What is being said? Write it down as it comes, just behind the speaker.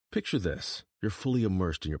Picture this. You're fully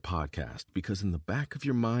immersed in your podcast because in the back of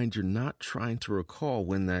your mind, you're not trying to recall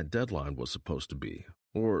when that deadline was supposed to be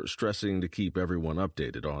or stressing to keep everyone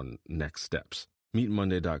updated on next steps. Meet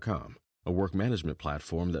Monday.com, a work management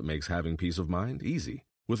platform that makes having peace of mind easy.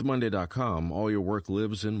 With Monday.com, all your work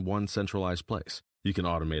lives in one centralized place. You can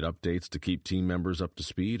automate updates to keep team members up to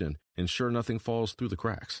speed and ensure nothing falls through the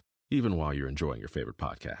cracks, even while you're enjoying your favorite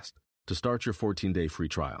podcast. To start your 14-day free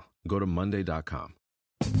trial, go to Monday.com.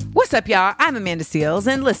 What's up, y'all? I'm Amanda Seales,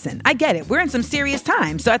 and listen, I get it. We're in some serious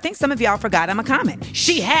times, so I think some of y'all forgot I'm a comic.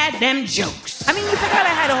 She had them jokes. I mean, you forgot I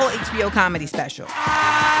had a whole HBO comedy special.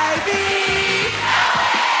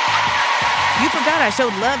 You forgot I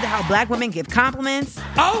showed love to how black women give compliments.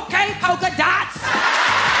 Okay, polka dots.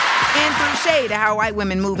 And threw shade to how white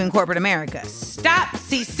women move in corporate America. Stop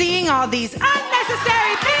CCing all these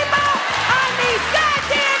unnecessary people on these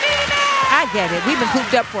goddamn emails. I get it. We've been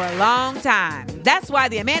cooped up for a long time. That's why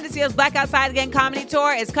the Amanda Seales Black Outside Again comedy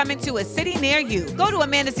tour is coming to a city near you. Go to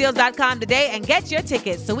amandaseales.com today and get your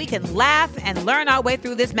tickets so we can laugh and learn our way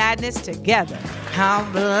through this madness together. How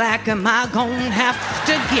black am I gonna have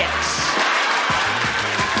to get?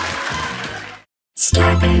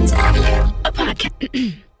 Scarpins Audio,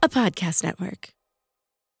 a podcast network.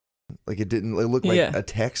 Like it looked like a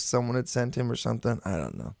text someone had sent him or something. I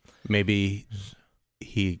don't know. Maybe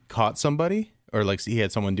he caught somebody, or like he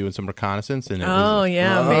had someone doing some reconnaissance. And maybe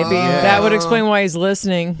that would explain why he's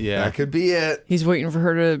listening. Yeah, that could be it. He's waiting for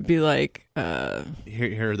her to be like,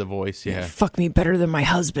 hear the voice. Yeah, fuck me better than my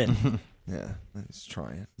husband. Yeah, he's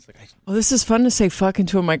trying. It's like, well, this is fun to say fuck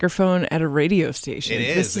into a microphone at a radio station. It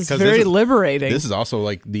is. This is very liberating. This is also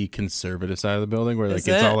like the conservative side of the building where like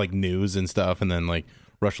it's all like news and stuff, and then like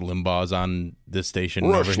Rush Limbaugh's on this station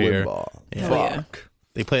over here. Yeah. Fuck.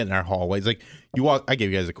 They play it in our hallways. Like you walk, I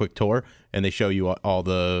gave you guys a quick tour, and they show you all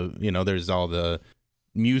the, there's all the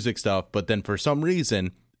music stuff. But then for some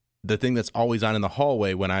reason, the thing that's always on in the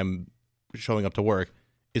hallway when I'm showing up to work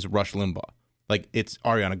is Rush Limbaugh. Like it's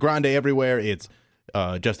Ariana Grande everywhere. It's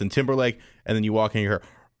Justin Timberlake, and then you walk in, you hear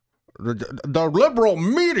the liberal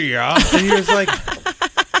media, and you're just like,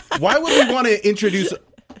 why would we want to introduce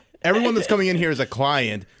everyone that's coming in here as a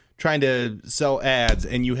client trying to sell ads,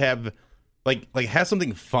 and you have like have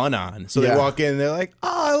something fun on? So they walk in, and they're like, oh,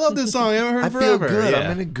 I love this song. I haven't heard it forever. I feel good. Yeah.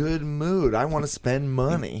 I'm in a good mood. I want to spend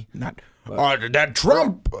money. That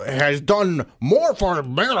Trump has done more for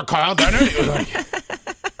America than anything.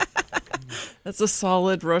 That's a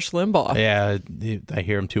solid Rush Limbaugh. Yeah, I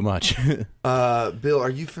hear him too much. Bill, are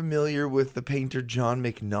you familiar with the painter John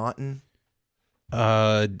McNaughton?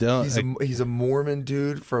 He's a Mormon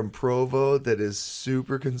dude from Provo that is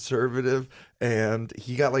super conservative, and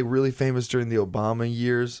he got like really famous during the Obama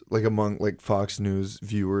years, like among like Fox News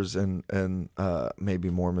viewers and maybe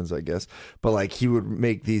Mormons, I guess. But like he would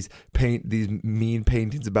make these mean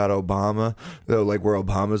paintings about Obama, though, like where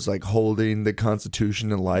Obama's like holding the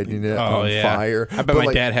Constitution and lighting it on fire. I bet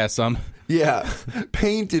my dad has some. Yeah,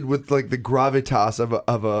 painted with like the gravitas of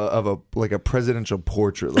a like a presidential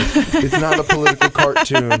portrait. Like it's not a political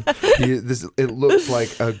cartoon. It looks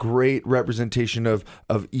like a great representation of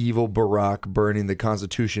evil Barack burning the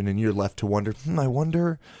Constitution, and you're left to wonder. I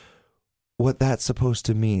wonder what that's supposed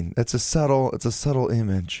to mean. It's a subtle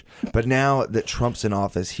image. But now that Trump's in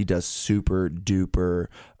office, he does super duper.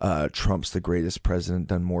 Trump's the greatest president,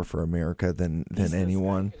 done more for America than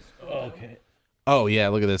anyone. Okay. Oh, yeah,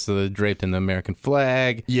 look at this. So they're draped in the American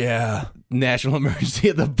flag. Yeah. National emergency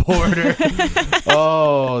at the border.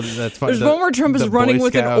 Oh, that's funny. There's one where Trump is running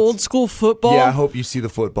with an old school football. Yeah, I hope you see the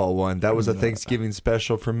football one. That was a Thanksgiving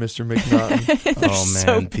special from Mr. McNaughton. Oh,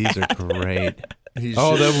 man, these are great.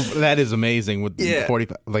 That is amazing. With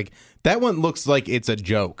 45, like that one looks like it's a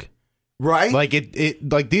joke. Right? Like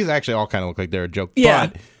it like these actually all kind of look like they're a joke. Yeah.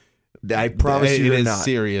 But I promise you it is not.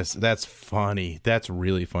 Serious. That's funny. That's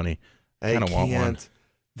really funny. I kind of want one.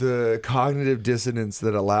 The cognitive dissonance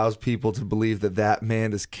that allows people to believe that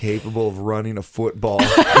man is capable of running a football. And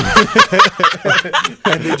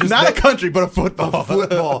they just, not a country, but a football. A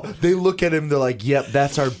football. They look at him, they're like, yep,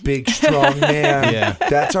 that's our big, strong man. Yeah.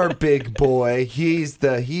 That's our big boy. He's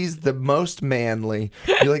the most manly.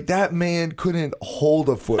 You're like, that man couldn't hold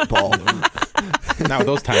a football. Not with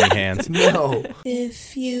those tiny hands. No.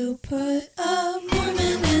 If you put a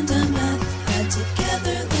Mormon and a meth head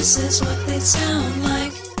together, this is what they sound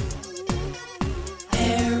like.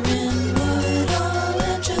 Aaron Woodall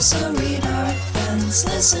and Jessa Reed are friends.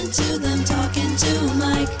 Listen to them talking to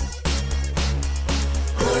Mike.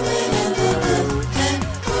 Mormon and the meth head,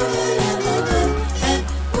 Mormon and the meth head,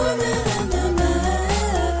 Mormon and the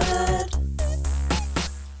meth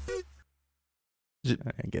head.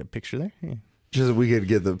 I get a picture there? Yeah. just so we could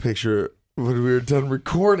get the picture when we were done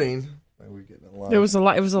recording. It was a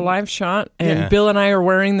live shot, and Yeah. Bill and I are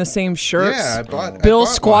wearing the same shirts. Yeah, I bought Bill one.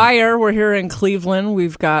 Squire, we're here in Cleveland.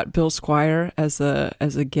 We've got Bill Squire as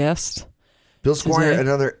a guest. Bill Squire, today.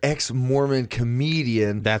 another ex-Mormon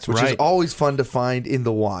comedian. That's which is right. always fun to find in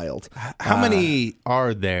the wild. How many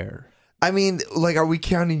are there? I mean, like, are we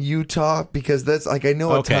counting Utah? Because that's like I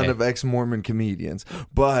know a Okay. ton of ex-Mormon comedians,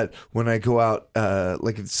 but when I go out,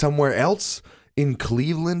 like somewhere else in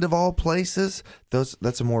Cleveland of all places,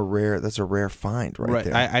 that's a rare find right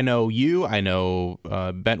there. I know you. I know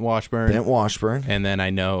Bent Washburn. Bent Washburn. And then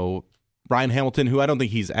I know Ryan Hamilton, who I don't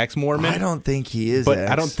think he's ex-Mormon. I don't think he is, but ex.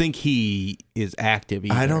 I don't think he is active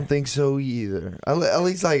either. I don't think so either. At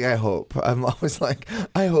least, like, I hope. I'm always like,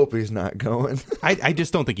 I hope he's not going. I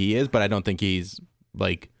just don't think he is, but I don't think he's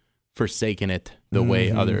like forsaken it the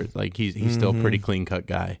way others. Like he's still a pretty clean cut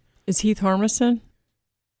guy. Is Heath Harmison?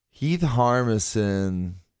 Heath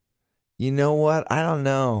Harmison. You know what? I don't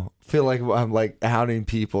know. Feel like I'm like outing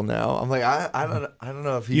people now. I'm like I don't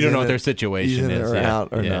know if he's You don't know in what their it- situation he's in it is, or yeah. out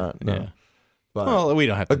or Yeah, not. No. yeah. But Well, we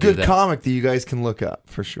don't have to a do good that. comic that you guys can look up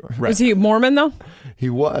for sure. Right. Was he Mormon though? He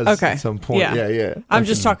was Okay. at some point. Yeah. I'm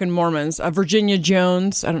just talking Mormons. Virginia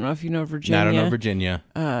Jones. I don't know if you know Virginia. I don't know Virginia.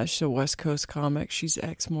 She's a West Coast comic. She's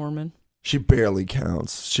ex-Mormon. She barely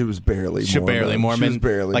counts. She was barely She Mormon. barely Mormon. She was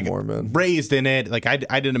barely like, Mormon. Raised in it. Like I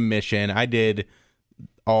did a mission. I did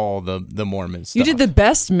all the Mormon stuff. You did the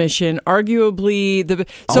best mission, arguably the.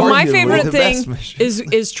 So my Arguably favorite the thing best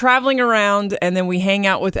mission. is traveling around, and then we hang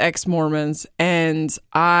out with ex-Mormons, and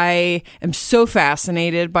I am so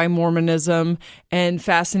fascinated by Mormonism and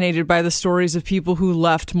fascinated by the stories of people who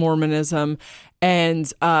left Mormonism.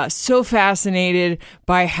 And so fascinated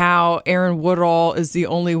by how Aaron Woodall is the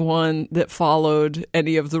only one that followed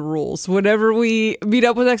any of the rules. Whenever we meet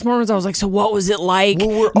up with ex-Mormons, I was like, so what was it like Well,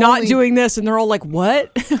 we're not only- doing this? And they're all like, what?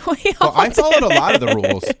 Well, I followed a lot of the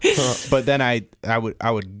rules, but then I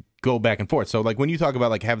would go back and forth. So like when you talk about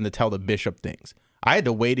like having to tell the bishop things, I had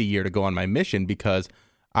to wait a year to go on my mission because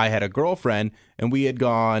I had a girlfriend and we had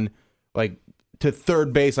gone like to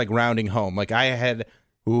third base, like rounding home. Like I had a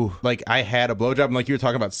blowjob, and like you were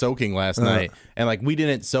talking about soaking last night, and like we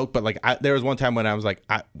didn't soak, but like there was one time when I was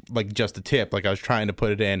like just a tip, like I was trying to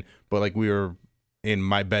put it in, but like we were in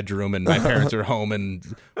my bedroom and my parents are home, and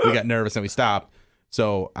we got nervous and we stopped.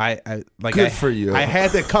 So Good for you. I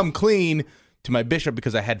had to come clean to my bishop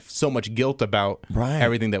because I had so much guilt about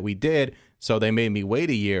everything that we did. So they made me wait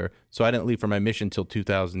a year. So I didn't leave for my mission until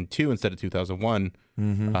 2002 instead of 2001,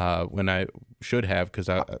 when I should have, because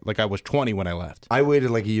I was 20 when I left. I waited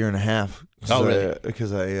like a year and a half. Oh, really?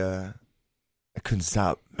 Because I couldn't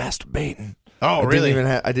stop masturbating. Oh, really?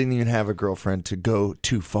 I didn't even have a girlfriend to go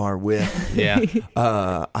too far with. Yeah.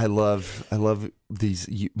 I love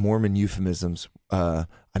these Mormon euphemisms. I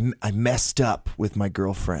messed up with my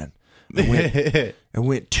girlfriend. I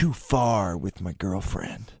went too far with my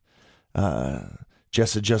girlfriend.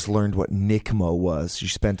 Jessa just learned what NICMO was. She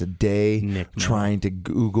spent a day trying to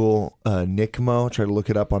Google NICMO, try to look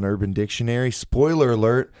it up on Urban Dictionary. Spoiler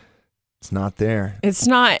alert, it's not there. It's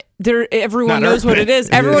not there. Everyone Not knows what urban. it is.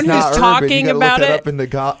 Everyone It's who's not urban. talking You gotta about look that it, up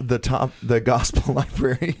in the gospel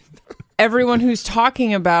library. everyone who's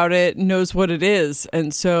talking about it knows what it is,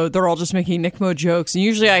 and so they're all just making NICMO jokes. And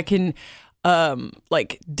usually, I can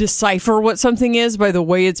like decipher what something is by the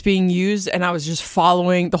way it's being used. And I was just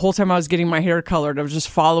following the whole time I was getting my hair colored. I was just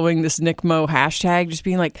following this NICMO hashtag, just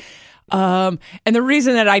being like. And the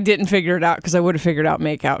reason that I didn't figure it out, because I would have figured out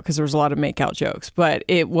make out, because there was a lot of make out jokes, but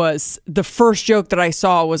it was the first joke that I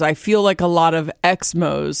saw was I feel like a lot of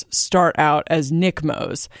Exmos start out as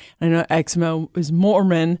Nickmos. I know Exmo is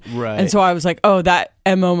Mormon, Right. and so I was like, oh, that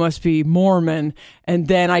MO must be Mormon. And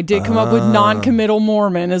then I did come up with non-committal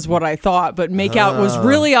Mormon is what I thought, but make out was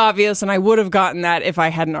really obvious, and I would have gotten that if I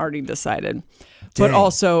hadn't already decided. But Dang.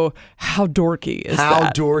 also, how dorky is How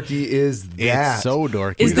that? dorky is that? It's so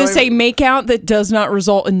dorky. Is this a makeout that does not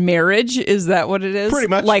result in marriage? Is that what it is? Pretty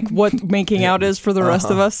much. Like what making out is for the rest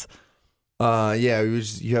of us? Yeah,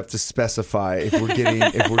 you have to specify if we're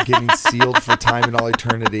getting sealed for time and all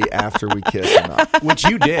eternity after we kiss or not. Which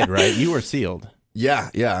you did, right? You were sealed. Yeah,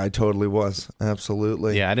 I totally was.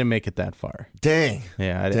 Absolutely. Yeah, I didn't make it that far. Dang.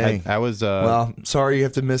 Yeah, Dang. I was. Well, sorry you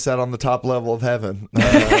have to miss out on the top level of heaven.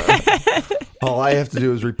 All I have to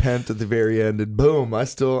do is repent at the very end, and boom, I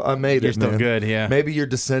made it. You're still man. good, yeah. Maybe your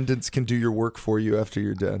descendants can do your work for you after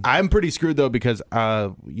you're dead. I'm pretty screwed though because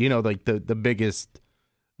like the biggest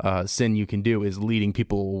sin you can do is leading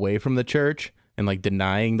people away from the church and like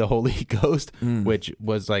denying the Holy Ghost, which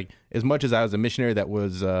was like, as much as I was a missionary that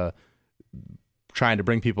was trying to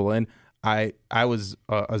bring people in, I was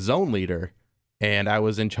a zone leader and I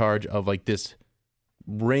was in charge of like this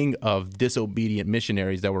ring of disobedient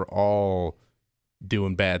missionaries that were all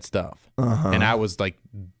doing bad stuff. And I was like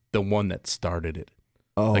the one that started it.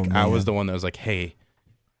 Oh, like man. I was the one that was like, hey,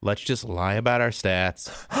 let's just lie about our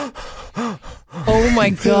stats. Oh my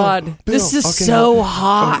God. This is so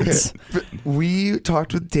hot. Okay. We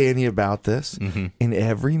talked with Danny about this. Mm-hmm. In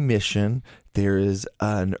every mission, there is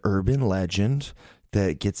an urban legend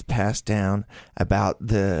that gets passed down about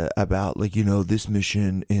like, you know, this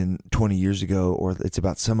mission in 20 years ago, or it's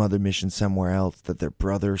about some other mission somewhere else that their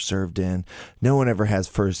brother served in. No one ever has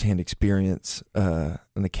firsthand experience, an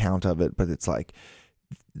account of it, but it's like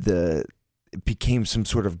it became some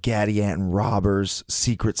sort of Gadianton robbers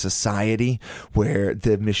secret society where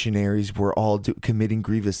the missionaries were all committing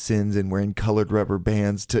grievous sins and wearing colored rubber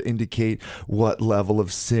bands to indicate what level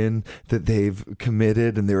of sin that they've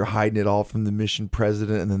committed, and they were hiding it all from the mission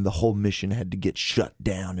president, and then the whole mission had to get shut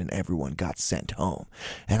down and everyone got sent home.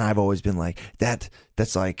 And I've always been like, that's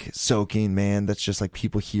like soaking, man. That's just like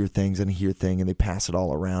people hear things and they pass it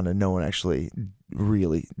all around and no one actually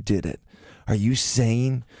really did it. Are you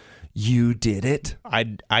saying you did it? I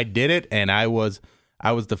did it, and I was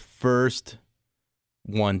the first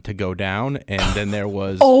one to go down, and then there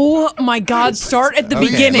was. Oh my God! Start at the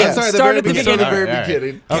beginning. let's start at the Start very at the beginning. beginning. Very All right.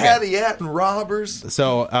 beginning. Okay. Gadianton robbers.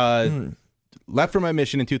 So, left for my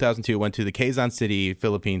mission in 2002, went to the Quezon City,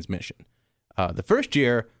 Philippines mission. The first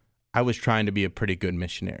year, I was trying to be a pretty good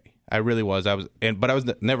missionary. I really was. But I was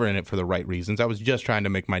never in it for the right reasons. I was just trying to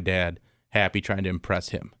make my dad happy, trying to impress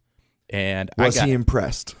him. And Was he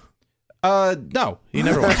impressed? No, he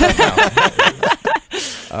never was.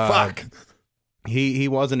 Fuck. He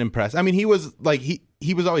wasn't impressed. I mean, he was like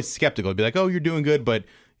he was always skeptical. He'd be like, "Oh, you're doing good, but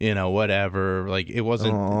you know, whatever." Like it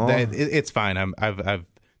wasn't. It's fine. I've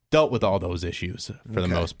dealt with all those issues for the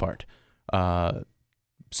most part.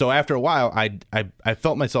 So after a while, I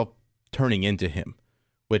felt myself turning into him,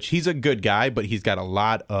 which he's a good guy, but he's got a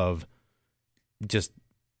lot of just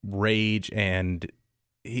rage, and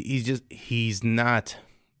he's not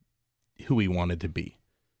who he wanted to be,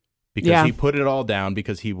 because he put it all down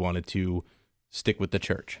because he wanted to stick with the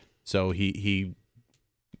church. So he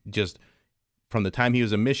just, from the time he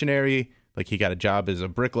was a missionary, like he got a job as a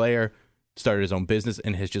bricklayer, started his own business,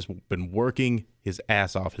 and has just been working his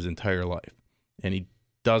ass off his entire life. And he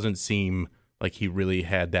doesn't seem like he really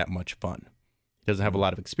had that much fun. He doesn't have a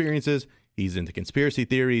lot of experiences. He's into conspiracy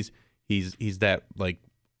theories. He's that, like,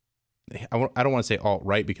 I don't want to say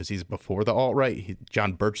alt-right because he's before the alt-right.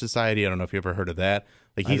 John Birch Society. I don't know if you ever heard of that.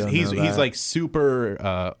 Like he's like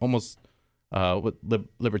super almost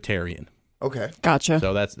libertarian. Okay. Gotcha.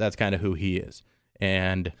 So that's kind of who he is.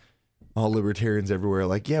 And all libertarians everywhere are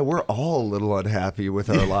like, yeah, we're all a little unhappy with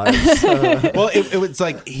our lives. well, it was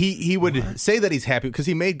like he would say that he's happy because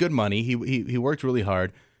he made good money. He worked really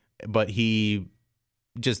hard, but he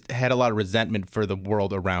just had a lot of resentment for the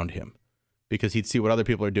world around him, because he'd see what other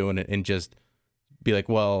people are doing and just be like,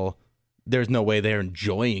 well, there's no way they're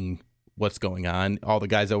enjoying what's going on. All the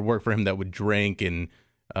guys that would work for him that would drink and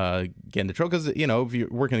get into trouble, because, you know, if you're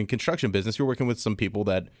working in construction business, you're working with some people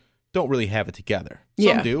that don't really have it together.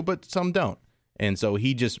 Some do, but some don't. And so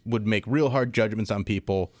he just would make real hard judgments on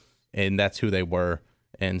people, and that's who they were.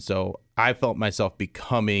 And so I felt myself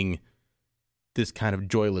becoming this kind of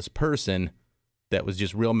joyless person that was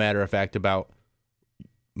just real matter-of-fact about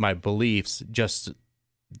my beliefs, just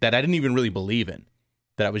that I didn't even really believe in,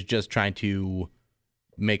 that I was just trying to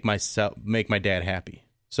make my dad happy.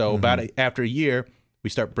 So about after a year, we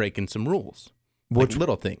start breaking some rules, like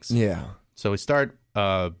little things. Yeah. So we start,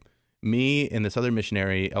 me and this other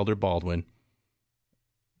missionary, Elder Baldwin,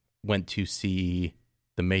 went to see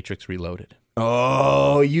The Matrix Reloaded.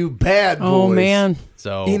 Oh, you bad boys. Oh man.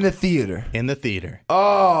 So In the theater.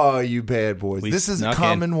 Oh, you bad boys. We This is a snuck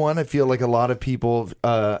common one. I feel like a lot of people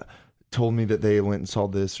told me that they went and saw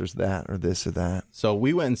this or that or this or that. So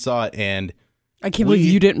we went and saw it, and I can't believe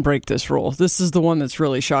you didn't break this rule. This is the one that's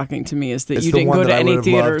really shocking to me, is that It's you the didn't one go that to I any would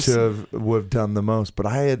have loved theaters. to have done the most, but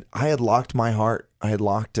I had locked my heart. I had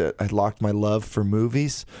locked it. I had locked my love for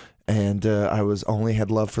movies, and I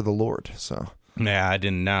had love for the Lord. So nah, I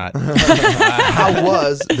did not. how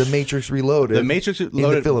was The Matrix Reloaded? The Matrix Reloaded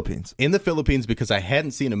in the Philippines. In the Philippines, because I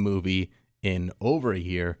hadn't seen a movie in over a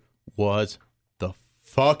year, was the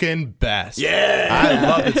fucking best. Yeah, I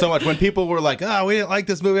loved it so much. When people were like, "Oh, we didn't like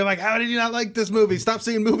this movie," I'm like, "How did you not like this movie? Stop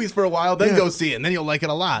seeing movies for a while, then go see it, and then you'll like it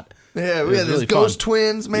a lot." Yeah, It we was had these really Ghost fun.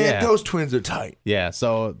 Twins, man. Yeah. Ghost Twins are tight. Yeah,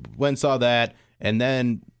 so went and saw that, and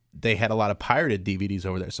then they had a lot of pirated DVDs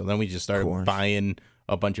over there. So then we just started buying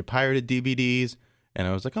a bunch of pirated DVDs, and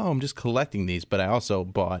I was like, "Oh, I'm just collecting these," but I also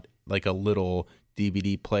bought like a little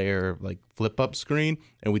DVD player like flip up screen,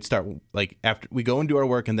 and we'd start like after we go and do our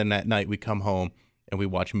work, and then at night we come home and we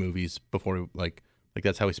watch movies before we, like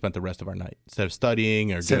that's how we spent the rest of our night instead of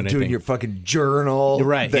studying or Instead doing of doing anything. your fucking journal,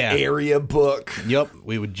 Right, the yeah. area book. Yep,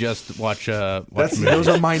 we would just watch movies. Those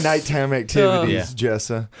are my nighttime activities, Yeah.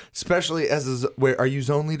 Jessa. Especially wait, are you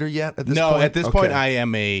zone leader yet at this No, point? at this point Okay. I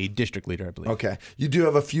am a district leader, I believe. Okay, you do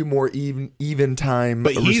have a few more even time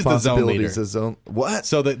But he's the zone responsibilities leader. as zone. What?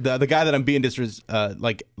 So the guy that I'm being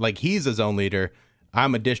like he's a zone leader,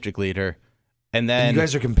 I'm a district leader, and then you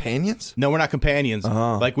guys are companions? no, we're not companions.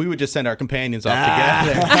 Uh-huh. Like we would just send our companions off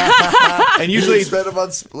together, and usually You spend them on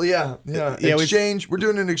Yeah, we- exchange. We're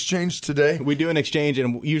doing an exchange today. we do an exchange,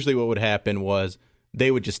 and usually what would happen was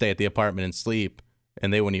they would just stay at the apartment and sleep,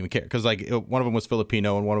 and they wouldn't even care because like one of them was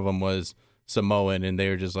Filipino and one of them was Samoan, and they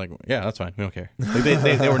were just like, yeah, that's fine, we don't care. Like,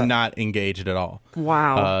 they were not engaged at all.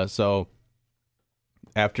 Wow. So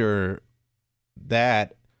after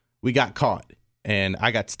that, we got caught, and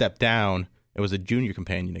I got stepped down. It was a junior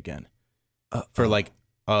companion again for one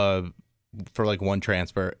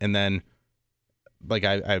transfer, and then like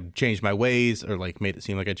I changed my ways, or like made it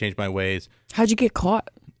seem like I changed my ways. How'd you get caught?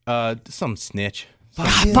 Some snitch.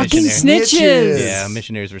 Fucking missionary. snitches. Yeah,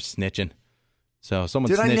 missionaries were snitching. So someone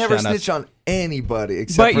Did I snitched never on snitch us. on anybody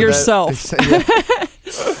except But for yourself.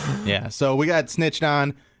 Yeah, so we got snitched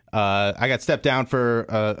on. I got stepped down for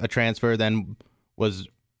a transfer, then was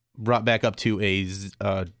brought back up to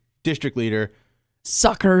a district leader.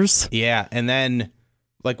 Suckers. Yeah, and then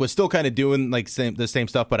like was still kind of doing like the same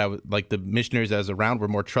stuff, but I was like the missionaries that I was around were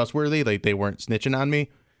more trustworthy. Like they weren't snitching on me.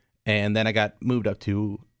 And then I got moved up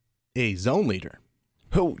to a zone leader.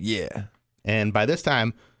 Oh yeah. And by this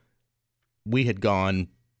time, we had gone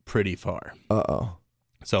pretty far. Uh-oh.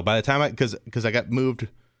 So by the time because I got moved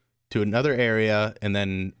to another area, and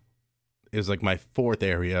then it was like my fourth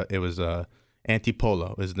area. It was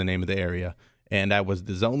Antipolo is the name of the area, and I was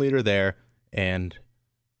the zone leader there, and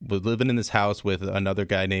was living in this house with another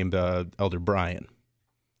guy named Elder Brian,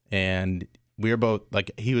 and we were both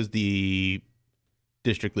like he was the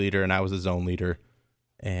district leader and I was the zone leader,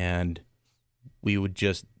 and we would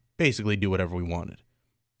just basically do whatever we wanted.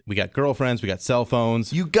 We got girlfriends, we got cell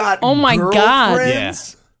phones. You got Oh my God.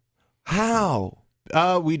 girlfriends? How?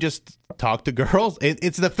 We just talked to girls.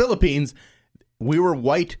 It's the Philippines. We were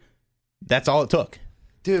white. That's all it took.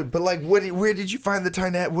 Dude, but like, where did you find the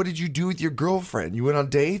time? What did you do with your girlfriend? You went on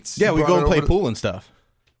dates? Yeah, You we brought go her and play over to- pool and stuff.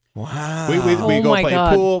 Wow. We Oh go my play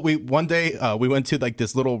God. pool. One day we went to like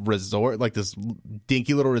this little resort, like this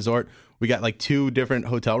dinky little resort. We got like 2 different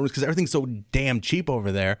hotel rooms because everything's so damn cheap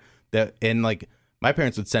over there. And like my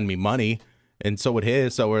parents would send me money, and so would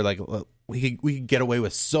his. So we're like, look, we could get away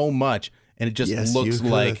with so much, and it just Yes, looks you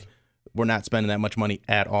could. like we're not spending that much money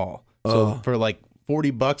at all. So for like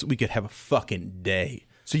 $40, we could have a fucking day.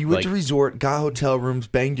 So you went Like- to resort, got hotel rooms,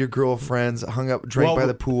 banged your girlfriends, hung up, drank Well, by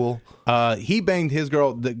the pool. He banged his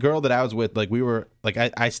girl, the girl that I was with. Like we were, like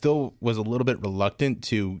I still was a little bit reluctant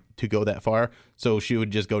to go that far. So she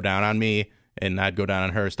would just go down on me, and I'd go down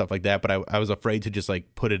on her, stuff like that. But I was afraid to just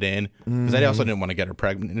like put it in because I also didn't want to get her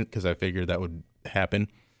pregnant because I figured that would happen.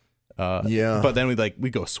 Yeah. But then we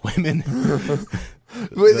go swimming.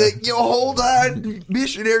 Wait, hold on.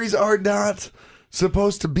 Missionaries are not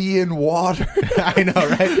supposed to be in water. I know,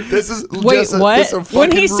 right? This is Wait, just what? it's a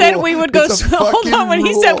When he fucking said rule. we would go, It's a hold on. fucking When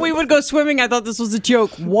he said rule. we would go swimming, I thought this was a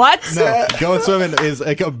joke. What? No, going swimming is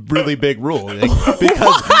like a really big rule, like,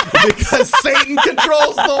 because Satan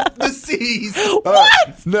controls the seas.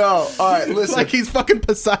 What? No. All right, listen. Like he's fucking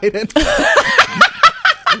Poseidon.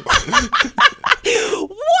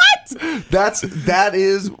 What? That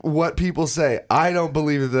is what people say. I don't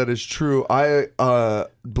believe that is true. I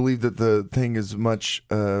believe that the thing is much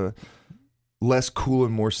less cool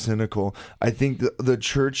and more cynical. I think the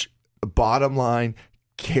church, bottom line,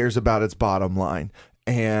 cares about its bottom line,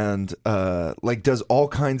 and like does all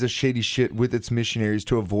kinds of shady shit with its missionaries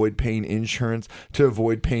to avoid paying insurance, to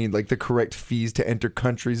avoid paying like the correct fees to enter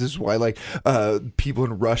countries. This is why like people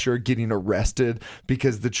in Russia are getting arrested,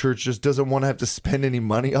 because the church just doesn't want to have to spend any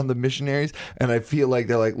money on the missionaries. And I feel like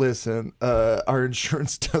they're like, listen, our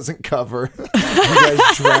insurance doesn't cover you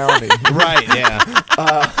guys drowning. Right,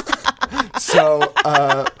 yeah. So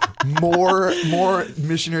more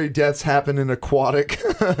missionary deaths happen in aquatic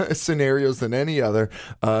scenarios than any other.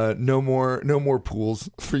 No more pools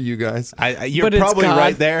for you guys. You're But it's probably God.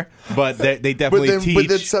 right there, but they definitely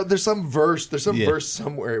teach. There's some verse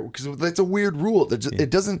somewhere, because that's a weird rule. It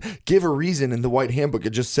doesn't give a reason in the White Handbook.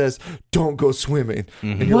 It just says don't go swimming.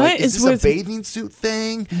 And you're What like, is is this with a bathing suit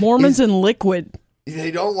thing? Mormons and liquid.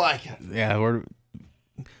 They don't like it. Yeah,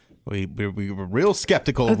 We were real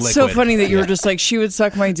skeptical of It's liquid. so funny that you were just like, she would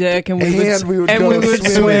suck my dick and we would we would and go we would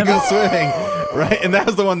swimming. swim. Go swimming, right? And that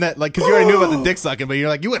was the one that, like, because you already knew about the dick sucking, but you're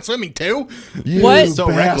like, you went swimming too? You What? So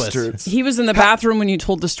reckless. bastards. He was in the bathroom when you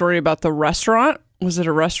told the story about the restaurant. Was it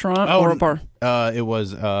a restaurant or a bar? It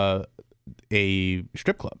was a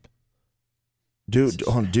strip club. Do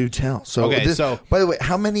tell. So, Okay, so- by the way,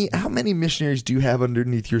 how many missionaries do you have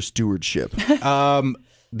underneath your stewardship?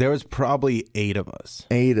 There was probably 8 of us.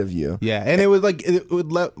 8 of you. Yeah, and it was like it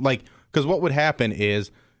would like because what would happen is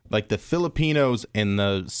like the Filipinos and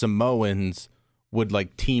the Samoans would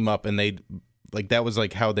like team up, and they like that was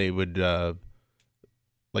like how they would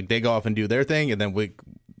like they go off and do their thing, and then we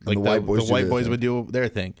like the white boys do their boys thing. would do their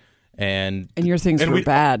thing, and And your things were we'd-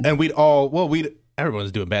 bad. and we'd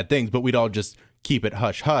everyone's doing bad things, but we'd all just keep it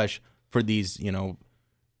hush hush for these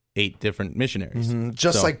 8 different missionaries.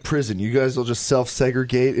 Just So- like prison, you guys will just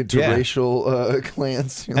self-segregate into Yeah. racial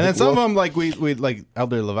clans. You're And then like, some of well, them, like we'd like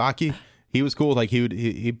Elder Lavaki, he was cool. Like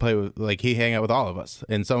he'd play with, like he hang out with all of us.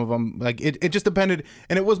 And some of them, like it just depended.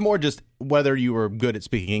 And it was more just whether you were good at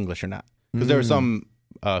speaking English or not. Because there were some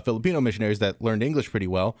Filipino missionaries that learned English pretty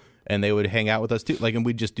well, and they would hang out with us too. Like, and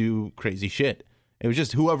we'd just do crazy shit. It was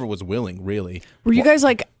just whoever was willing, really. Were you guys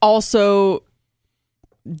like also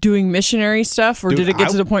doing missionary stuff, or Dude, did it get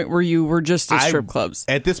I- to the point where you were just at I- strip clubs?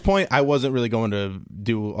 At this point, I wasn't really going to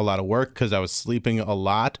do a lot of work because I was sleeping a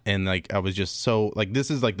lot, and like I was just so like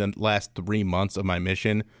this is like the last 3 months of my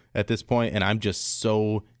mission at this point, and I'm just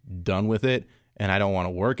so done with it, and I don't want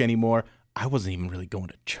to work anymore. I wasn't even really going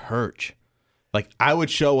to church. Like I would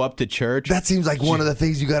show up to church. that seems like one of the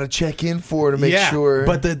things you got to check in for to make sure.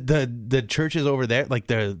 But the churches over there, like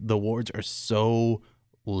the wards are so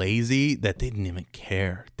lazy that they didn't even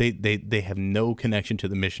care. They have no connection to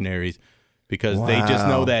the missionaries because they just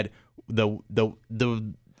know Wow. that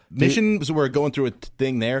the missions were going through a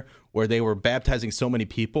thing there where they were baptizing so many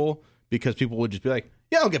people because people would just be like,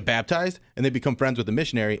 yeah, I'll get baptized, and they become friends with the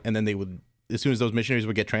missionary, and then they would, as soon as those missionaries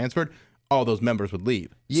would get transferred, all those members would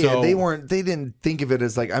leave. yeah, So- they didn't think of it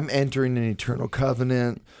as like I'm entering an eternal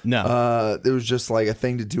covenant. No. It was just like a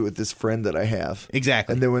thing to do with this friend that I have.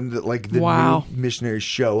 Exactly. And then when the Wow. new missionaries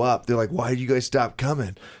show up, they're like, "Why did you guys stop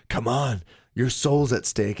coming? Come on, your soul's at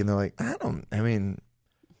stake." And they're like,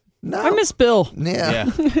 no. I miss Bill. Yeah.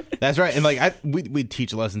 Yeah, that's right. And like we'd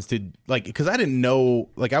teach lessons to like because I didn't know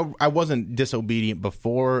like I wasn't disobedient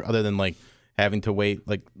before other than like having to wait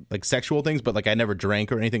like sexual things, but like I never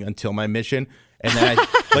drank or anything until my mission. And then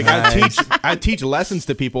I'd teach lessons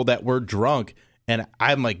to people that were drunk, and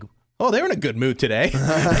I'm like, oh, they're in a good mood today.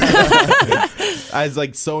 I was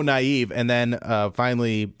like so naive, and then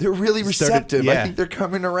finally They're really receptive. yeah. I think they're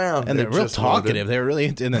coming around. and they're real just talkative. They're really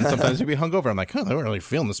into, and then sometimes they'd be hungover. I'm like, oh, they weren't really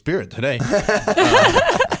feeling the spirit today.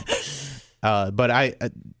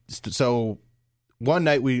 But so one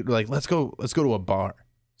night we were like, let's go to a bar.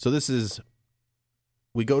 So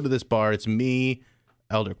we go to this bar. It's me,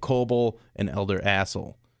 Elder Coble, and Elder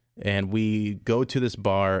Assel. And we go to this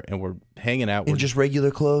bar and we're hanging out. in We're just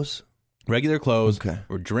regular clothes. regular clothes. Okay.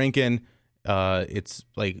 We're drinking. It's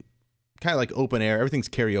like kind of like open air. Everything's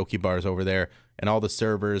karaoke bars over there, and all the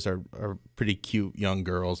servers are pretty cute young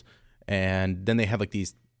girls. And then they have like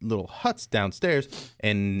these little huts downstairs,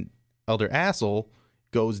 and Elder Assel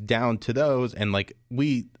goes down to those, and like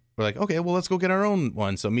we're like, okay, well, let's go get our own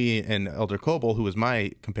one. So me and Elder Coble, who was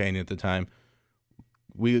my companion at the time,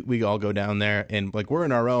 we all go down there, and like we're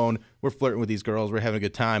in our own. We're flirting with these girls. We're having a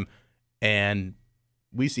good time, and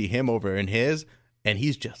we see him over in his, and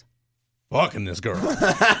he's just fucking this girl. Like,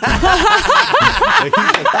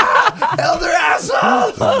 he's just- Elder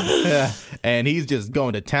asshole. yeah. And he's just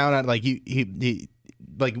going to town on like he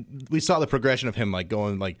like we saw the progression of him like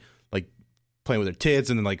going like playing with her tits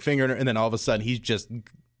and then like fingering her, and then all of a sudden he's just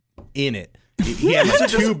in it. He had like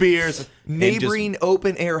 2 beers, and just- Neighboring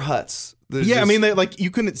open air huts. They're yeah, I just- mean, they, like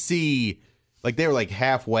you couldn't see, like they were like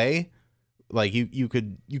halfway, like you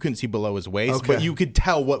couldn't see below his waist, but Okay. you could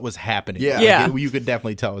tell what was happening. Yeah. Like, Yeah. you could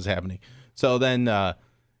definitely tell what was happening. So then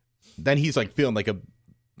he's like feeling like a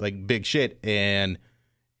big shit, and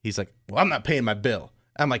he's like, "Well, I'm not paying my bill."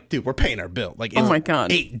 I'm like, "Dude, we're paying our bill. Like, it's Oh my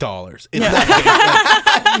God. $8. It's not like,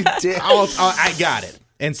 You dick. I got it."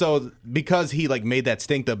 And so because he like made that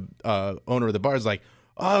stink, the owner of the bar is like,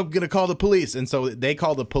 "Oh, I'm gonna call the police." And so they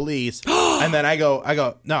call the police, and then I go,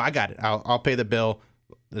 "No, I got it. I'll pay the bill.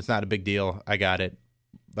 It's not a big deal. I got it."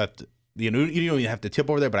 But you don't even have to tip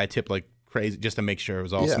over there, but I tipped like crazy just to make sure it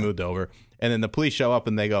was all Yeah. smoothed over. And then the police show up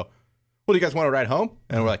and they go, well, do you guys want to ride home?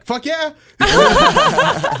 And we're like, fuck yeah.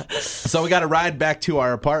 So we got to ride back to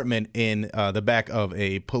our apartment in the back of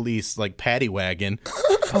a police like paddy wagon.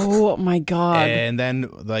 Oh my God. And then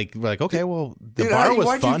like we're like, okay, well, the Dude, bar was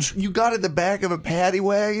why'd fun. You got in the back of a paddy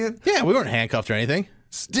wagon? Yeah, we weren't handcuffed or anything.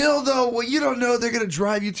 Still though, well, you don't know they're gonna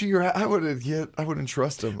drive you to your house. I wouldn't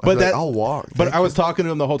trust them. But I'd be like, I'll walk. But Thank I was you. talking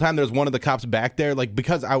to him the whole time. There was one of the cops back there, like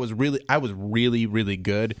because I was really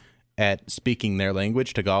good at speaking their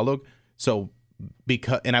language, Tagalog. So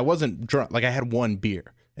and I wasn't drunk, like I had one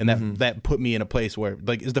beer, and that put me in a place where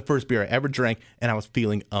like it's the first beer I ever drank, and I was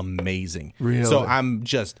feeling amazing. Really? So I'm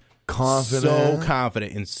just Confident. so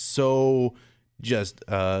confident, and so just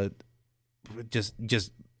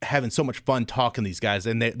having so much fun talking to these guys,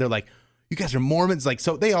 and they're like, you guys are Mormons, like,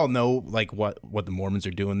 so they all know like what the Mormons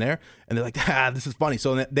are doing there, and they're like, this is funny.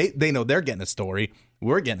 So they know they're getting a story,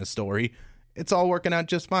 we're getting a story, it's all working out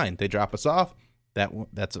just fine. They drop us off,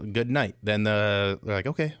 that's a good night. Then they're like,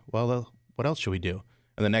 okay, well, what else should we do?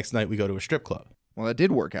 And the next night we go to a strip club. Well, that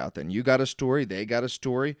did work out then. You got a story, they got a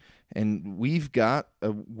story, and we've got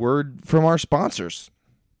a word from our sponsors.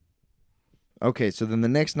 Okay, so then the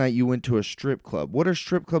next night you went to a strip club. What are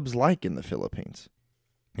strip clubs like in the Philippines?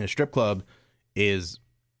 And a strip club is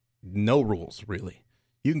no rules, really.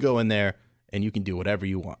 You can go in there and you can do whatever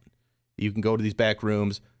you want. You can go to these back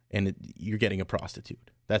rooms and you're getting a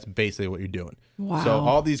prostitute. That's basically what you're doing. Wow. So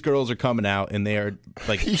all these girls are coming out and they are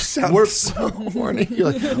like, You sound so horny.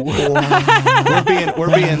 You're like,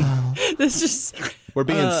 we're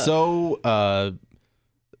being so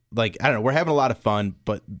like, I don't know, we're having a lot of fun,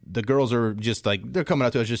 but the girls are just like, they're coming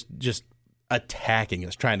up to us just attacking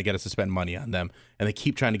us, trying to get us to spend money on them, and they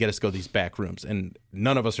keep trying to get us to go to these back rooms, and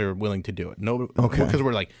none of us are willing to do it. No, Okay. Because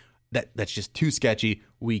we're like, that's just too sketchy.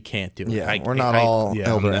 We can't do it. Yeah, we're not all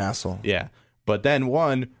elder asshole. Yeah. But then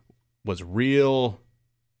one was real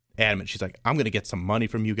adamant. She's like, I'm going to get some money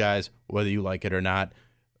from you guys, whether you like it or not.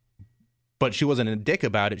 But she wasn't a dick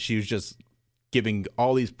about it. She was just giving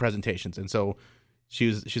all these presentations. And so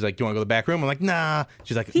she's like, do you want to go to the back room? I'm like, nah.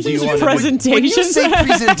 She's like, do you want to presentation? When you say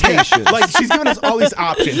presentation, like she's giving us all these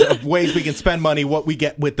options of ways we can spend money, what we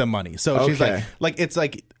get with the money. So she's Okay. like it's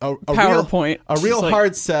like a PowerPoint. a real She's like-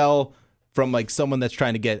 hard sell from like someone that's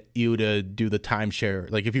trying to get you to do the timeshare.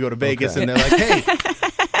 Like if you go to Vegas and they're like, hey,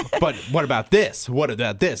 but what about this? What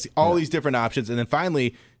about this? All these different options, and then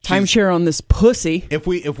finally, Timeshare on this pussy. if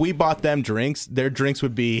we bought them drinks, their drinks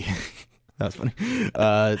would be. That's funny.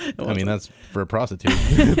 I mean, that's for a prostitute.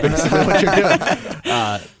 Basically what you're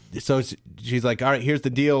doing. So she's like, all right, here's the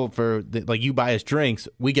deal for like you buy us drinks,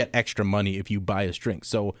 we get extra money if you buy us drinks.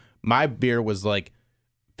 So my beer was like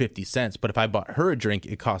 50 cents, but if I bought her a drink,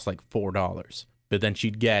 it cost like $4. But then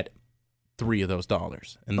she'd get $3 of those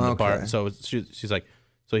dollars in the bar. So she's like,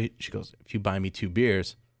 she goes, if you buy me 2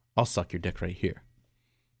 beers, I'll suck your dick right here.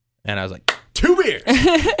 And I was like, 2 beers.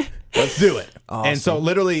 Let's do it. Awesome. And so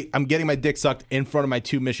literally I'm getting my dick sucked in front of my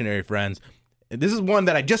 2 missionary friends. This is one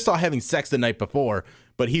that I just saw having sex the night before,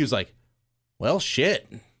 but he was like, well, shit.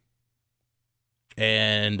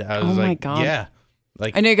 And I was Oh my like, God. yeah.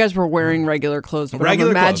 Like, I know you guys were wearing regular clothes, but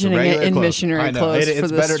Regular I'm clothes, imagining regular it in clothes. I missionary know. clothes It's for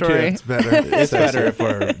this better too. story. it's better. it's better if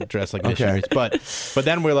we're dressed like Okay. missionaries. But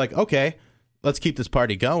then we're like, okay, let's keep this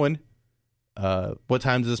party going. What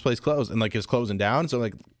time does this place close? And like it's closing down. So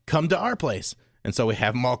like, come to our place. And so we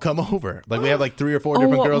have them all come over. Like we have like 3 or 4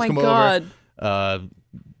 different girls my come God. over.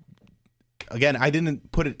 Again, I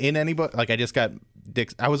didn't put it in anybody. Like I just got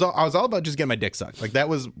dicks. I was all about just getting my dick sucked. Like that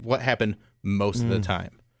was what happened most of the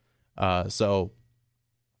time. So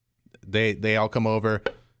they all come over.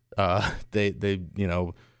 They you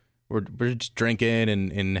know we're just drinking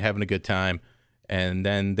and having a good time, and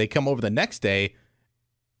then they come over the next day,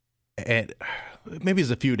 and maybe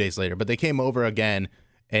it's a few days later, but they came over again.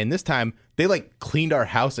 And this time, they like cleaned our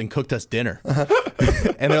house and cooked us dinner.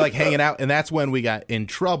 And they're like hanging out. And that's when we got in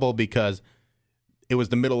trouble because it was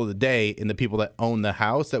the middle of the day and the people that owned the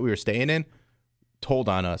house that we were staying in told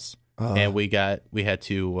on us. And we had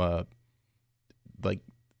to,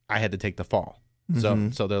 I had to take the fall.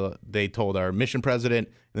 So they told our mission president,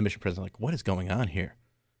 and the mission president, like, what is going on here?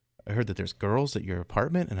 I heard that there's girls at your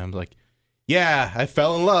apartment. And I'm like, yeah, I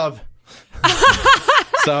fell in love.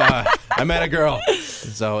 So I met a girl.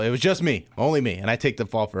 So it was just me, only me. And I take the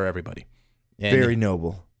fall for everybody. And, Very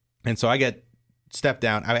noble. And so I get stepped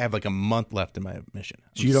down. I have like a month left in my mission.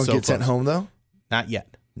 So you don't So get sent close. home though? Not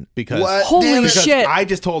yet. Because, What? Holy because shit. I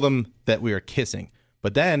just told them that we were kissing.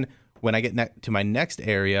 But then when I get to my next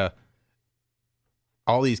area,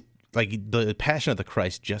 all these, like the Passion of the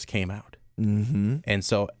Christ just came out. Mm-hmm. And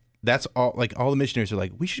so that's all. Like all the missionaries are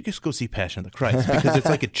like, we should just go see Passion of the Christ because it's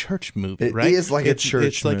like a church movie, It right? is like a church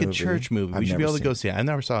It's like a movie. church movie. I've We should be never able to go see it. I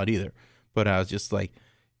never saw it either, but I was just like,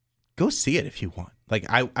 go see it if you want. Like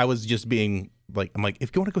I was just being like, I'm like,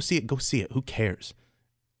 if you want to go see it. Who cares?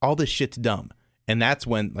 All this shit's dumb. And that's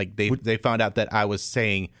when like they found out that I was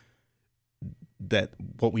saying that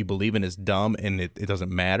what we believe in is dumb and it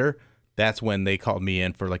doesn't matter. That's when they called me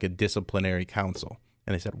in for like a disciplinary council.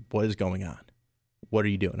 And they said, what is going on? What are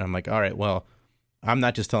you doing? And I'm like, all right, well, I'm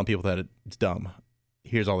not just telling people that it's dumb.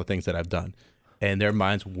 Here's all the things that I've done. And their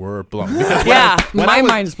minds were blown. Yeah, my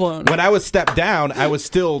mind's blown. When I was stepped down, I was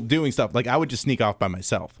still doing stuff. Like I would just sneak off by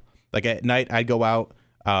myself. Like at night, I'd go out.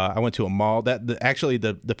 I went to a mall. Actually,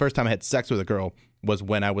 the first time I had sex with a girl was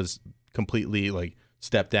when I was completely like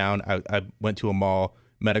stepped down. I went to a mall,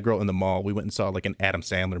 met a girl in the mall. We went and saw like an Adam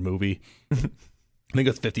Sandler movie. I think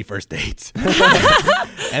it was 50 First Dates.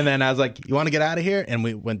 And then I was like, you want to get out of here? And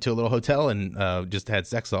we went to a little hotel and just had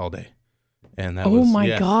sex all day. And that was,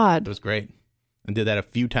 my God. It was great. And did that a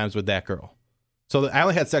few times with that girl. So I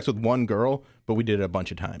only had sex with one girl, but we did it a bunch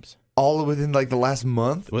of times. All within like the last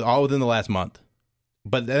month? All within the last month.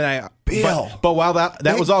 But then Bill. But while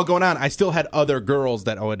that was all going on, I still had other girls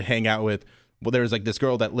that I would hang out with. Well, there was like this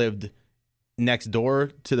girl that lived next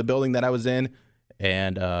door to the building that I was in,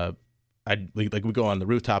 and we'd go on the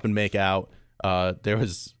rooftop and make out. There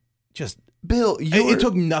was just Bill, it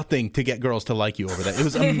took nothing to get girls to like you over that. It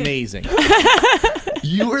was amazing.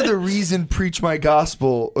 You were the reason Preach My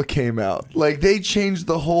Gospel came out. Like, they changed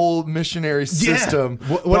the whole missionary system.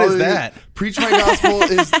 Yeah. What is that? Preach My Gospel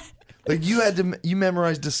is... Like, you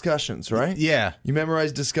memorized discussions, right? Yeah. You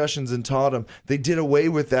memorized discussions and taught them. They did away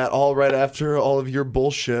with that all right after all of your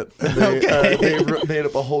bullshit. And they made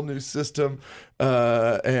up a whole new system.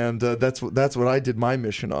 That's what I did my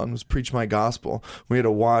mission on, was Preach My Gospel. We had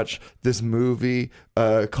to watch this movie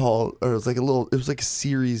it was like a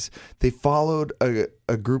series. They followed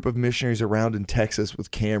a group of missionaries around in Texas with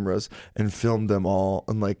cameras and filmed them all,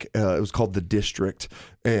 and it was called The District,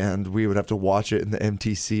 and we would have to watch it in the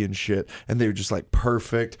MTC and shit, and they were just like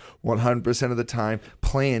perfect 100% of the time.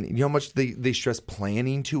 Planning, you know how much they stress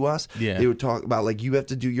planning to us? Yeah. They would talk about like, you have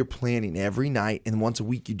to do your planning every night, and once a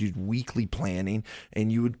week you do weekly planning,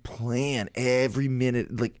 and you would plan every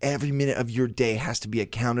minute. Like, every minute of your day has to be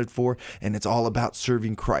accounted for, and it's all about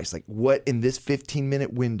serving Christ. Like, what in this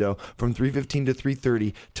 15-minute window from 3:15 to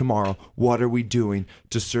 3:30 tomorrow, what are we doing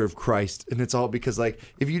to serve Christ? And it's all because, like,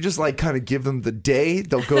 if you just like kind of give them the day,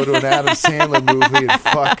 they'll go to an Adam Sandler movie and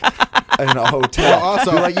fuck in a hotel. Well,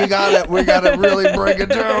 also, you're like, we gotta really break it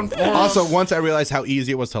down for us. Also, once I realized how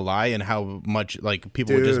easy it was to lie and how much like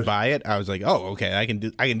people would just buy it, I was like, oh, okay, I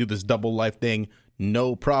can do this double life thing,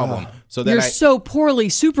 no problem. So then You're so poorly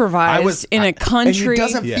supervised in a country. And it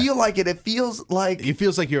doesn't feel like it. It feels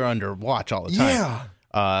like you're under watch all the time.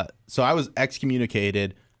 Yeah. So I was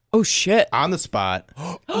excommunicated. Oh shit! On the spot.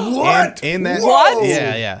 What? In that. What?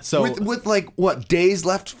 Yeah. So with like what days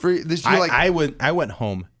left for this? I went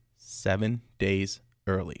home 7 days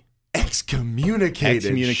early.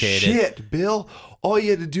 Excommunicated. Shit, Bill. All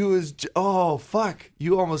you had to do is, oh fuck!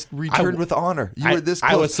 You almost returned with honor. You were this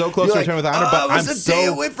close. I was so close to return with honor, but I was a day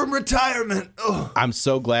away from retirement. Ugh. I'm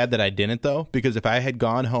so glad that I didn't, though, because if I had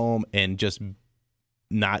gone home and just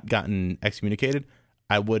not gotten excommunicated,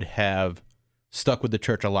 I would have stuck with the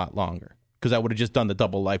church a lot longer, because I would have just done the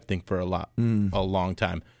double life thing for a long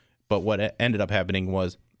time. But what ended up happening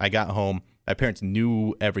was, I got home. My parents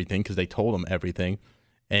knew everything because they told them everything.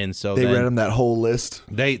 And so they read them that whole list.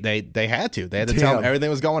 They had to. They had to tell them everything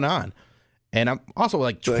was going on. And I'm also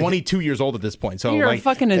like 22 years old at this point. So you're like, a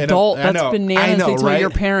fucking adult. That's bananas. They told right? your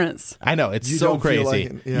parents. I know. It's so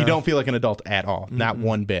crazy. You don't feel like an adult at all. Not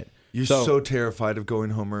one bit. You're so terrified of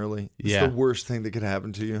going home early. It's the worst thing that could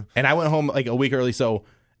happen to you. And I went home like a week early. So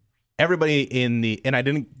everybody and I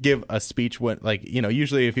didn't give a speech when, like, you know,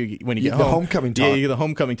 usually when you get home, the homecoming talk. Yeah, you get the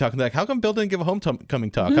homecoming talk. And they're like, how come Bill didn't give a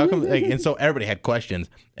homecoming talk? How come? And so everybody had questions,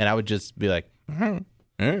 and I would just be like,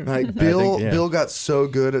 Like Bill got so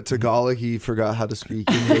good at Tagalog he forgot how to speak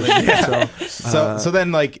English. So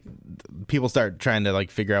then like people start trying to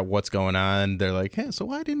like figure out what's going on. They're like, hey, so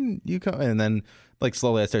why didn't you come? And then like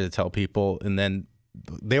slowly I started to tell people, and then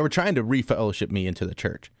they were trying to re-fellowship me into the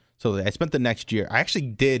church. So I spent the next year. I actually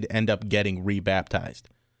did end up getting rebaptized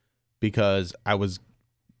because I was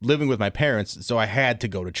living with my parents, so I had to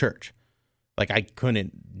go to church. Like, I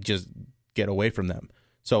couldn't just get away from them.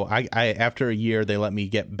 So I after a year, they let me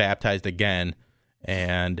get baptized again,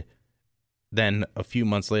 and then a few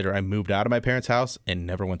months later, I moved out of my parents' house and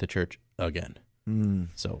never went to church again.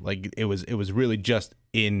 So like it was really just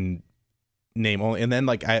in name only. And then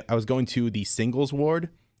like I was going to the singles ward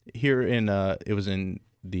here in it was in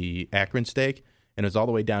the Akron Steak, and it was all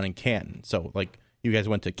the way down in Canton. So like you guys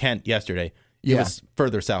went to Kent yesterday. It was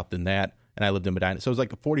further south than that, and I lived in Medina. So it was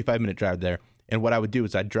like a 45-minute drive there. And what I would do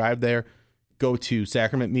is I'd drive there, go to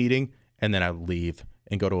sacrament meeting, and then I'd leave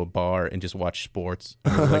and go to a bar and just watch sports,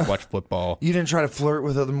 or like watch football. You didn't try to flirt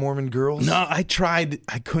with other Mormon girls? No, I tried.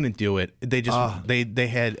 I couldn't do it. They just they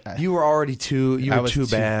had. You were already too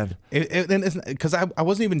bad. Because I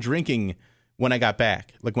wasn't even drinking when I got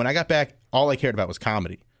back. Like when I got back, all I cared about was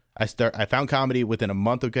comedy. I found comedy within a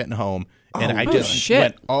month of getting home, and I just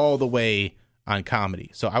went all the way on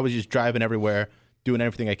comedy. So I was just driving everywhere, doing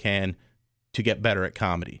everything I can to get better at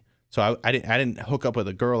comedy. So I didn't hook up with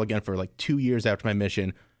a girl again for like 2 years after my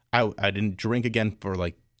mission. I didn't drink again for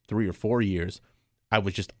like 3 or 4 years. I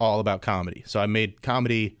was just all about comedy. So I made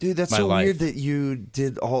comedy. Dude, that's my so life. weird that you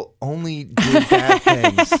only did bad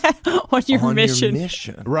things on your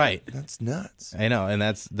mission. Right. That's nuts. I know, and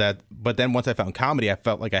that's that. But then once I found comedy, I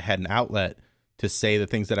felt like I had an outlet to say the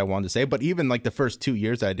things that I wanted to say. But even like the first 2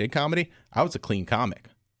 years I did comedy, I was a clean comic.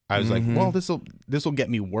 I was like, well, this will get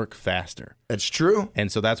me work faster. That's true.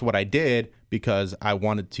 And so that's what I did because I didn't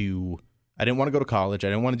want to go to college. I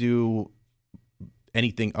didn't want to do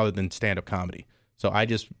anything other than stand-up comedy. So I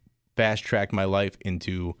just fast-tracked my life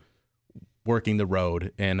into working the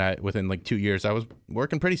road. And within like 2 years, I was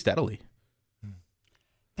working pretty steadily.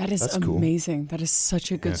 That's amazing. Cool. That is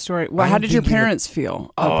such a good story. Well, how did your parents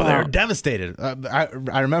feel? Oh, they were devastated.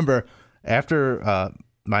 I remember after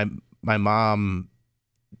my mom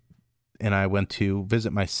and I went to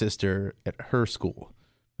visit my sister at her school.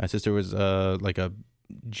 My sister was like a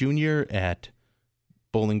junior at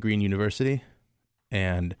Bowling Green University,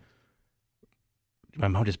 and my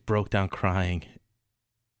mom just broke down crying,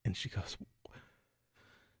 and she goes,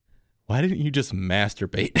 "Why didn't you just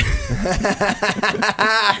masturbate?"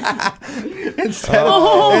 instead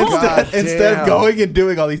of going and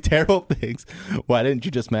doing all these terrible things, why didn't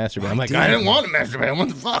you just masturbate? I'm like, I didn't want to masturbate. I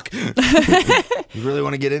want to fuck. You really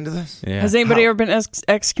want to get into this? Yeah. Has anybody ever been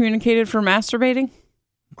excommunicated for masturbating?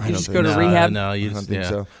 You just go to rehab? No, you just, think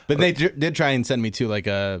so. But they did try and send me to like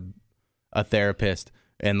a therapist,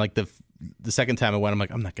 and like the second time I went, I'm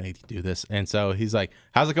like, I'm not going to do this. And so he's like,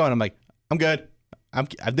 "How's it going?" I'm like, "I'm good. I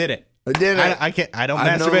did it. I did it. I can't. I don't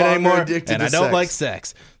I'm masturbate no anymore, and I don't like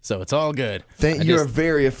sex, so it's all good." You're a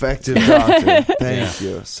very effective doctor. Thank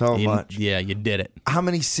you so much. Yeah, you did it. How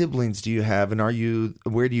many siblings do you have, and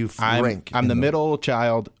where do you rank? I'm the middle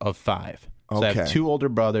child of 5. So I have 2 older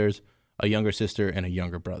brothers, a younger sister, and a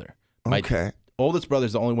younger brother. My oldest brother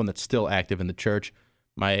is the only one that's still active in the church.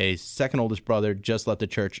 My second oldest brother just left the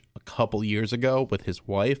church a couple years ago with his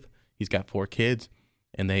wife. He's got 4 kids,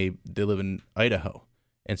 and they live in Idaho.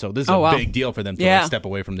 And so this is a big deal for them to like step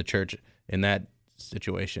away from the church in that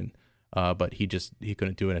situation. But he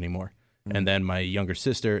couldn't do it anymore. Mm-hmm. And then my younger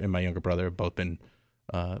sister and my younger brother have both been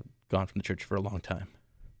gone from the church for a long time.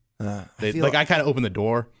 I kind of opened the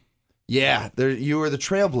door. Yeah, you were the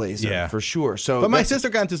trailblazer for sure. So, but my sister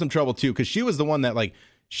got into some trouble too because she was the one that like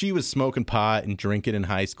she was smoking pot and drinking in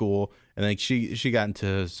high school, and like she got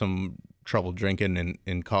into some trouble drinking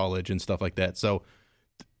in college and stuff like that. So.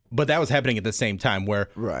 But that was happening at the same time where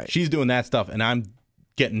she's doing that stuff and I'm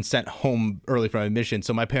getting sent home early from my mission.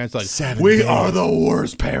 So my parents are like, we are the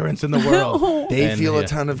worst parents in the world. They feel a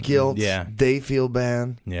ton of guilt. Yeah. They feel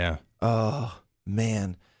bad. Yeah. Oh,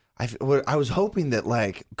 man. I was hoping that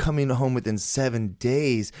like coming home within 7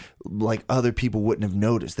 days, like other people wouldn't have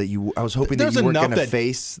noticed that you. I was hoping that you weren't going to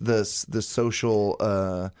face the social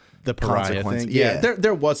the pariah thing. Yeah,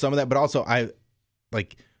 there was some of that, but also I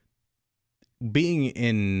like. Being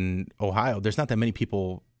in Ohio, there's not that many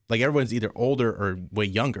people. Like everyone's either older or way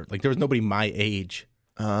younger. Like there was nobody my age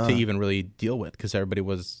to even really deal with because everybody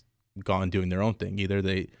was gone doing their own thing. Either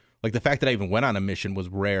they like the fact that I even went on a mission was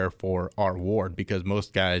rare for our ward because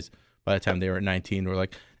most guys by the time they were 19 were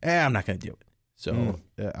like, I'm not going to do it. So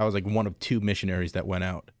I was like one of 2 missionaries that went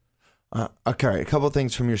out. Okay, a couple of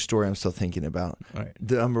things from your story I'm still thinking about. All right.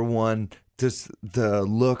 Number one, just the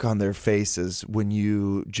look on their faces when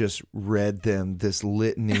you just read them this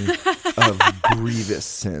litany of grievous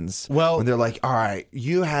sins. Well, when they're like, all right,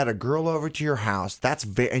 you had a girl over to your house,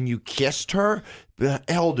 and you kissed her,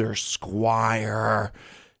 Elder Squire.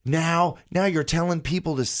 Now you're telling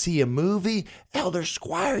people to see a movie? Elder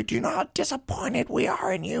Squire, do you know how disappointed we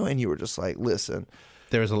are in you? And you were just like, listen.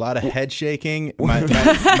 There was a lot of head shaking.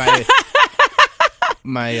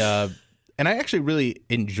 And I actually really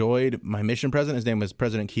enjoyed my mission president. His name was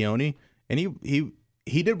President Keone, and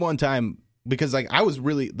he did one time because like I was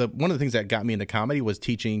really one of the things that got me into comedy was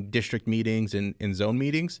teaching district meetings and zone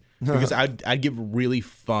meetings because I'd give really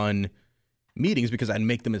fun meetings because I'd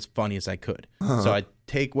make them as funny as I could. So I'd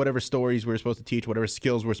take whatever stories we were supposed to teach, whatever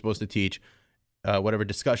skills we're supposed to teach, whatever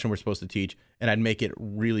discussion we're supposed to teach, and I'd make it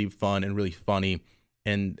really fun and really funny,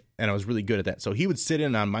 and I was really good at that. So he would sit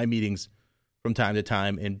in on my meetings from time to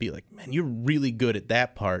time and be like, man, you're really good at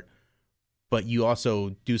that part, but you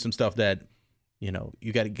also do some stuff that, you know,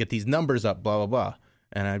 you got to get these numbers up, blah, blah, blah.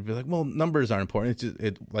 And I'd be like, well, numbers aren't important. It's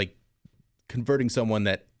just, like converting someone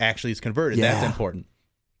that actually is converted. Yeah. That's important.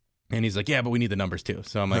 And he's like, yeah, but we need the numbers too.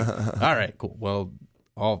 So I'm like, all right, cool. Well,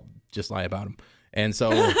 I'll just lie about them. And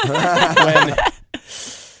so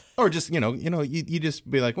or just, you just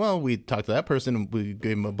be like, well, we talked to that person and we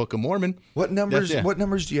gave him a Book of Mormon. What numbers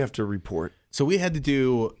do you have to report? So we had to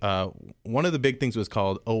do, one of the big things was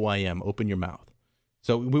called OIM, open your mouth.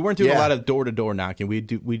 So we weren't doing a lot of door-to-door knocking. We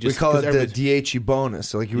call it the DHE bonus.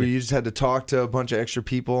 So like you just had to talk to a bunch of extra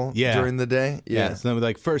people during the day. Yeah. So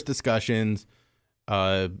like first discussions,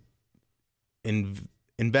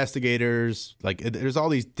 investigators, like there's all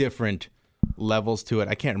these different levels to it.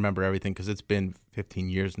 I can't remember everything because it's been 15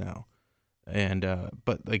 years now. And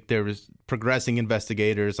but like there was progressing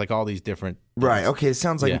investigators, like all these different things. Right. Okay. It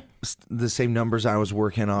sounds like the same numbers I was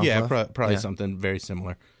working off. Yeah, of. Probably something very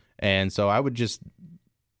similar. And so I would just,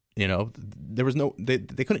 there was no they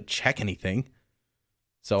couldn't check anything.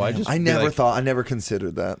 So I never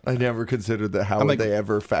considered that. I never considered that. How would they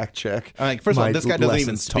ever fact check? I'm like, first of all, this guy doesn't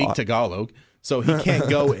even speak Tagalog, so he can't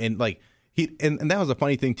go and like and that was a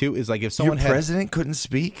funny thing too. Is like if someone president couldn't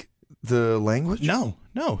speak the language. No.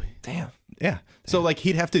 Damn. Yeah. So like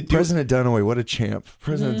he'd have to do President Dunaway. What a champ,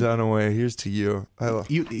 President Dunaway. Here's to you.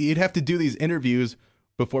 You'd have to do these interviews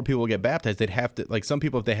before people get baptized. They'd have to, like, some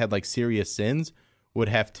people, if they had like serious sins, would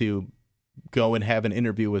have to go and have an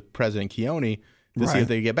interview with President Keone to see if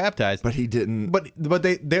they get baptized. But he didn't. But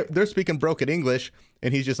they're speaking broken English,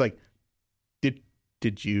 and he's just like,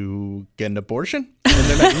 Did you get an abortion? And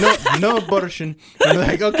they're like, no abortion. And they're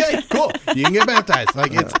like, okay, cool, you can get baptized.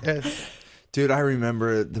 Like it's. Dude, I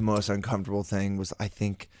remember the most uncomfortable thing was I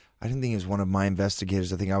didn't think it was one of my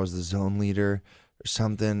investigators. I think I was the zone leader or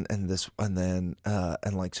something, and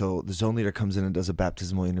so the zone leader comes in and does a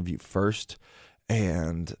baptismal interview first,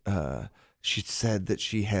 and she said that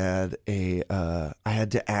she had I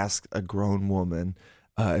had to ask a grown woman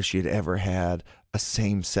if she had ever had a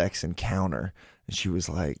same-sex encounter, and she was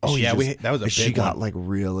like, that was a big she got one. like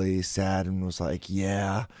really sad and was like,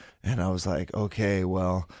 yeah, and I was like, okay,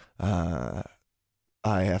 well,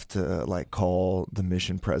 I have to like call the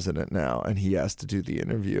mission president now, and he has to do the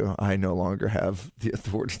interview. I no longer have the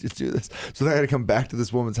authority to do this. So then I had to come back to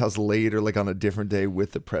this woman's house later, like on a different day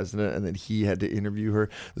with the president, and then he had to interview her.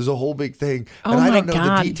 There's a whole big thing. And I don't know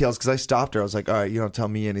the details because I stopped her. I was like, all right, you don't tell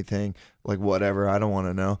me anything, like whatever. I don't want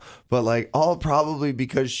to know. But like all probably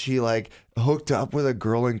because she like hooked up with a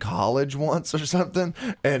girl in college once or something,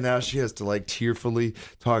 and now she has to like tearfully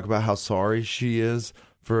talk about how sorry she is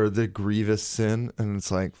for the grievous sin, and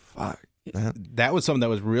it's like, fuck, man. That was something that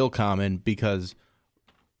was real common because,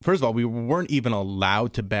 first of all, we weren't even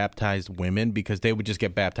allowed to baptize women because they would just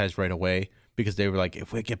get baptized right away because they were like,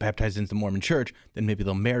 if we get baptized into the Mormon church, then maybe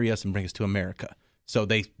they'll marry us and bring us to America. So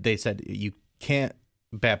they said you can't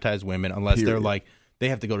baptize women unless they're like, they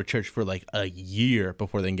have to go to church for like a year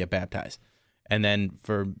before they can get baptized. And then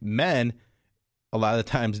for men, a lot of the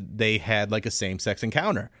times they had like a same-sex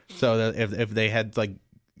encounter. So that if they had like,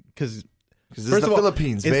 because it's the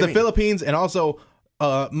Philippines, it's the Philippines, and also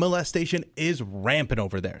molestation is rampant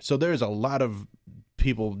over there. So there's a lot of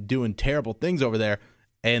people doing terrible things over there,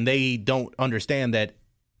 and they don't understand that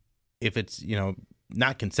if it's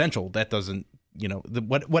not consensual, that doesn't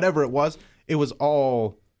whatever it was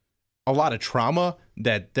all a lot of trauma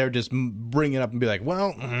that they're just bringing up and be like,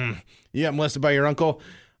 well, you got molested by your uncle.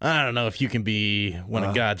 I don't know if you can be one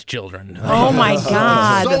of God's children. Oh my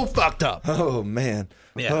God. So fucked up. Oh man.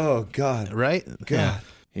 Yeah. Oh God. Right? God.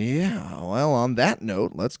 Yeah. Well, on that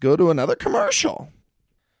note, let's go to another commercial.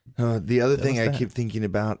 The other thing I keep thinking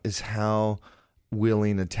about is how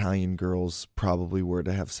willing Italian girls probably were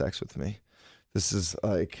to have sex with me. This is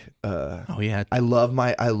like, I love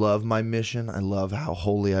my mission. I love how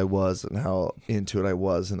holy I was and how into it I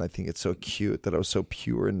was. And I think it's so cute that I was so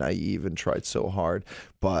pure and naive and tried so hard.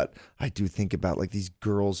 But I do think about like these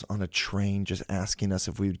girls on a train just asking us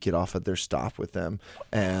if we would get off at their stop with them.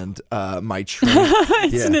 And my train.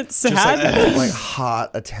 Isn't it sad? Just like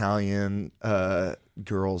hot Italian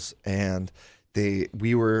girls. And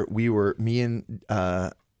we were me and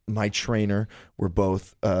my trainer were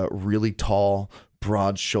both really tall,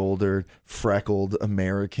 broad-shouldered, freckled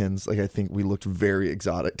Americans. Like I think we looked very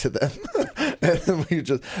exotic to them,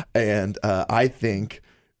 and I think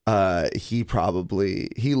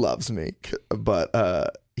he loves me,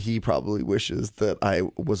 but he probably wishes that I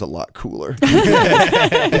was a lot cooler.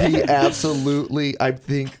 He absolutely, I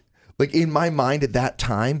think, like in my mind at that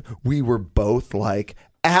time, we were both like,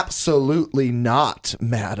 absolutely not,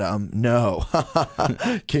 madam. No.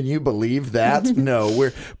 Can you believe that? No.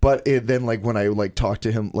 Then like when I like talked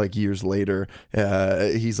to him like years later,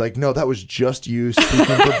 he's like, no, that was just you speaking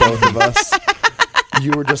for both of us.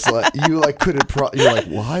 You were just like, you like couldn't, you're like,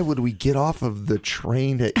 why would we get off of the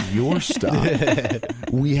train at your stop?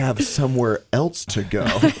 We have somewhere else to go.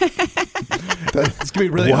 It's gonna be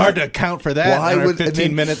really hard to account for that. In our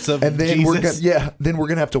 15 minutes of and then Jesus. Then we're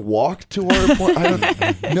gonna have to walk to our point. I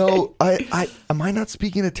don't know. I am I not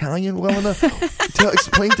speaking Italian well enough to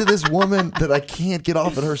explain to this woman that I can't get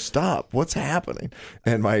off at her stop? What's happening?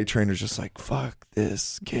 And my trainer's just like, fuck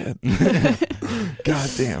this kid. God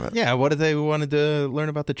damn it. Yeah. What if they wanted to learn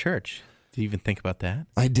about the church? Did you even think about that?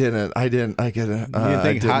 I didn't. I You didn't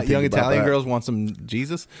think hot young Italian girls want some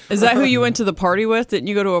Jesus? Is that who you went to the party with? Didn't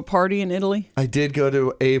you go to a party in Italy? I did go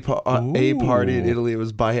to a party in Italy. It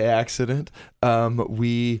was by accident.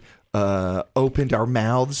 We opened our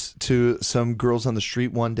mouths to some girls on the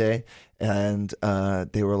street one day, and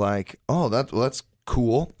they were like, "Oh, that's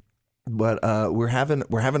cool." But we're having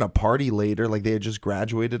a party later. Like they had just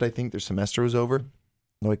graduated. I think their semester was over.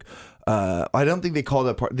 Like, I don't think they called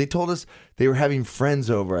it a party. They told us they were having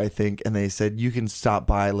friends over, I think, and they said, you can stop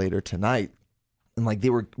by later tonight. And like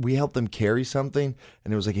we helped them carry something,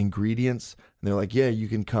 and it was like ingredients. And they're like, yeah, you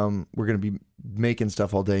can come. We're going to be making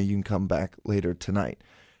stuff all day. You can come back later tonight.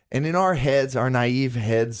 And in our heads, our naive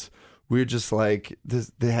heads, we're just like,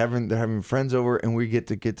 they're having friends over, and we get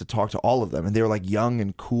to talk to all of them. And they were like young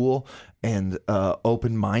and cool and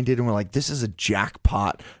open-minded, and we're like, this is a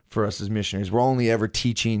jackpot for us as missionaries. We're only ever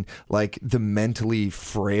teaching like the mentally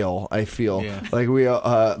frail, I feel. Yeah. Like we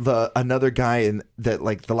another guy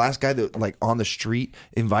the last guy that like on the street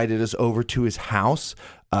invited us over to his house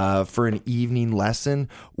for an evening lesson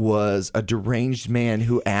was a deranged man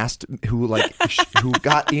who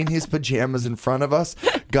got in his pajamas in front of us,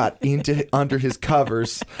 got under his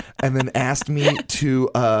covers, and then asked me to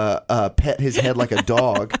pet his head like a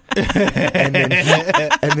dog. And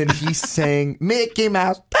then he sang Mickey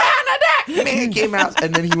Mouse, Mickey Mouse,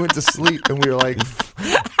 and then he went to sleep, and we were like,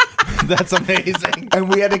 that's amazing. And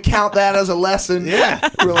we had to count that as a lesson. Yeah,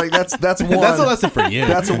 we're like, that's one. That's a lesson for you.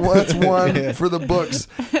 That's one for the books.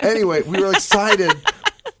 Anyway, we were excited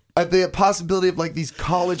at the possibility of like these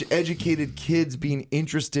college educated kids being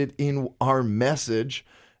interested in our message,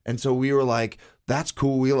 and so we were like, that's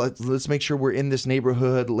cool. Let's make sure we're in this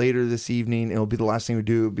neighborhood later this evening. It'll be the last thing we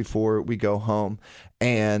do before we go home.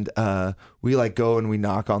 And we like go and we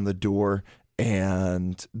knock on the door.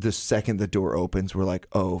 And the second the door opens, we're like,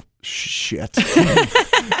 oh, shit.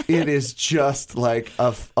 It is just like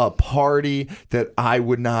a party that I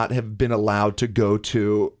would not have been allowed to go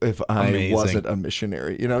to if I wasn't a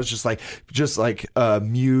missionary. You know, it's just like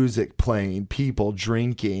music playing, people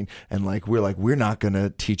drinking, and like we're not going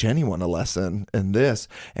to teach anyone a lesson in this.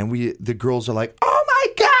 And the girls are like, oh my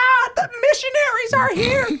God, the missionaries are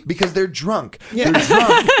here because they're drunk. Yeah. They're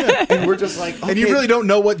drunk. And we're just like, okay. And you really don't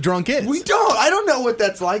know what drunk is. We don't. I don't know what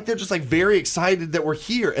that's like. They're just like very excited that we're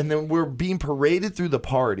here. And then we're being paraded through the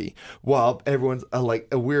party while everyone's like,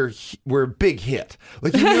 we're a big hit.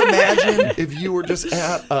 Like, can you imagine if you were just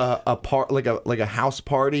at a house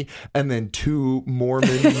party and then two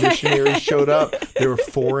Mormon missionaries showed up? They were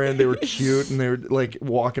foreign, they were cute, and they were like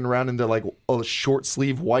walking around in their like short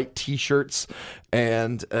sleeve white t-shirts.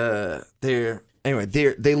 And they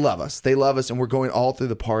love us. They love us, and we're going all through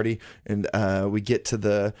the party. And we get to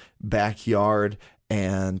the backyard,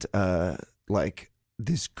 and like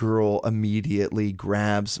this girl immediately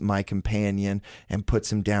grabs my companion and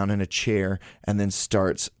puts him down in a chair, and then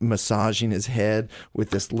starts massaging his head with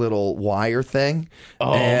this little wire thing.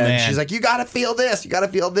 Oh, and man. She's like, "You got to feel this. You got to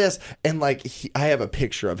feel this." And like, I have a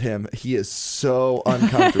picture of him. He is so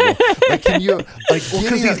uncomfortable. Like, can you like?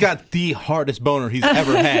 Because he's got the hardest boner he's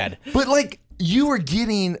ever had. But like, you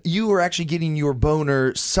were actually getting your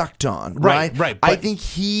boner sucked on, right? Right. I think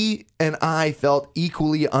he and I felt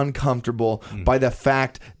equally uncomfortable by the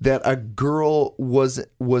fact that a girl was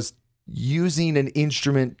using an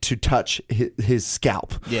instrument to touch his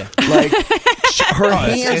scalp. Yeah. Like, her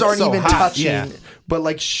hands aren't so even hot. touching. Yeah. But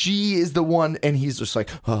like, she is the one, and he's just like,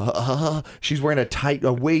 she's wearing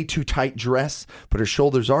a way too tight dress, but her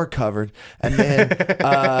shoulders are covered. And then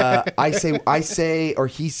I say, or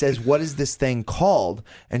he says, "What is this thing called?"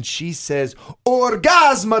 And she says,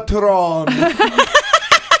 "Orgasmatron."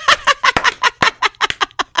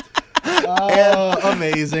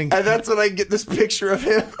 amazing. And that's when I get this picture of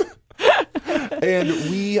him. And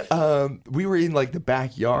we were in like the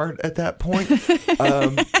backyard at that point.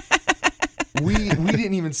 We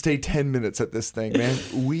didn't even stay 10 minutes at this thing, man.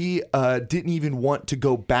 We didn't even want to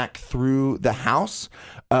go back through the house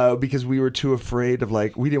because we were too afraid of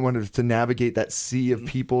we didn't want to navigate that sea of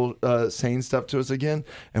people saying stuff to us again.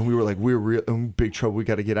 And we were like, we're in big trouble. We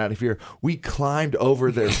got to get out of here. We climbed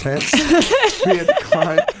over their fence. We had to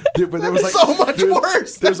climb. But there was like so much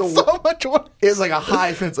worse. There's so much worse. It was like a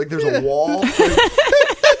high fence. Like there's a wall.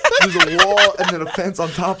 There's a wall and then a fence on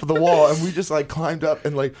top of the wall, and we just climbed up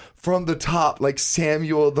and from the top, like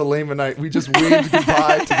Samuel the Lamanite, we just waved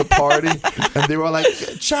goodbye to the party, and they were like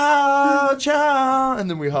ciao, ciao,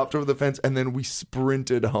 and then we hopped over the fence and then we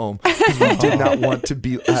sprinted home because we did not want to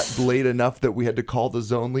be late enough that we had to call the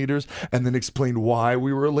zone leaders and then explain why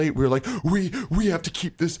we were late. We were like, we have to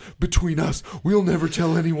keep this between us. We'll never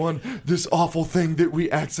tell anyone this awful thing that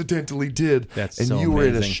we accidentally did. That's and so you were at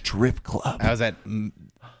a amazing. strip club. I was at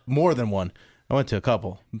more than one. I went to a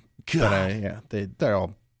couple. God. But they're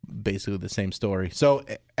all basically the same story. So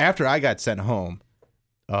after I got sent home,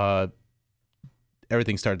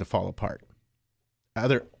 everything started to fall apart.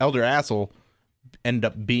 Elder Assel ended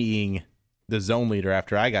up being the zone leader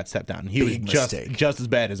after I got stepped down. He was just as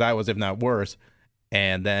bad as I was, if not worse.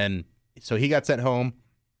 And then, so he got sent home.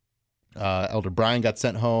 Elder Brian got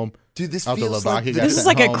sent home. Dude, this Elder feels Lubaki like got This is sent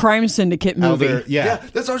like home. a crime syndicate movie. Yeah,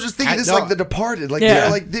 that's what I was just thinking. This is like The Departed.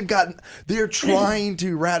 They're trying to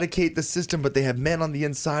eradicate the system, but they have men on the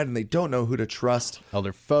inside and they don't know who to trust.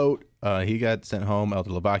 Elder Fote, he got sent home.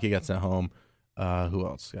 Elder Lubaki got sent home. Who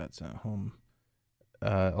else got sent home?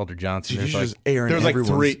 Elder Johnson. Dude, just airing there's like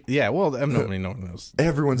everyone's- 3. Yeah, well, nobody knows.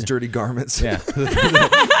 Everyone's dirty garments. Yeah.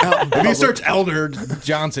 If you search Elder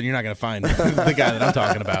Johnson, you're not going to find the guy that I'm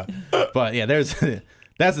talking about. But yeah,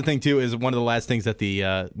 that's the thing too, is one of the last things that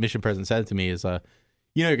the mission president said to me is,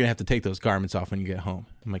 you're going to have to take those garments off when you get home.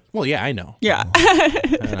 I'm like, well, yeah, I know. Yeah.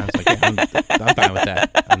 And I was like, yeah, I'm fine with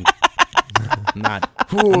that. I'm not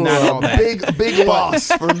all that. Big loss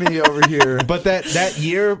for me over here. But that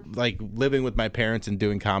year, living with my parents and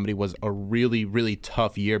doing comedy was a really, really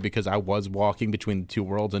tough year because I was walking between the two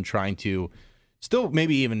worlds and trying to still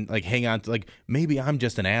maybe even hang on to maybe I'm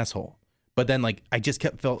just an asshole. But then I just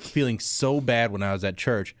kept feeling so bad when I was at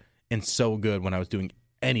church and so good when I was doing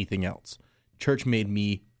anything else. Church made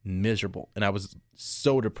me miserable and I was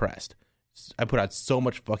so depressed. I put out so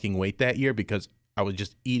much fucking weight that year because I was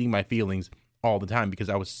just eating my feelings all the time because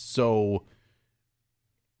I was so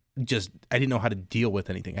I didn't know how to deal with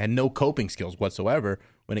anything. I had no coping skills whatsoever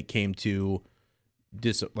when it came to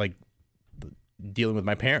dealing with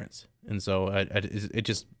my parents. And so it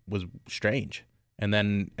just was strange. And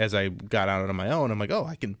then as I got out on my own, I'm like, oh,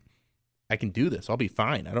 I can do this. I'll be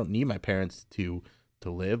fine. I don't need my parents to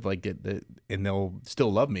live and they'll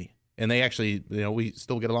still love me. And they actually, we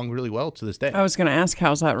still get along really well to this day. I was going to ask,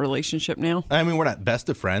 how's that relationship now? I mean, we're not best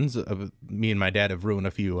of friends. Me and my dad have ruined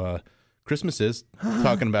a few Christmases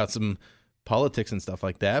talking about some politics and stuff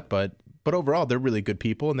like that. But overall, they're really good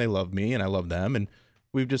people and they love me and I love them. And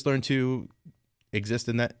we've just learned to exist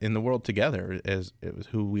in the world together as it was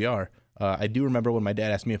who we are. I do remember when my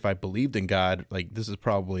dad asked me if I believed in God. This is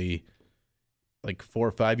probably 4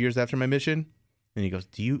 or 5 years after my mission, and he goes,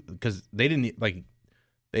 "Do you?" Because they didn't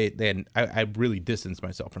they had. I really distanced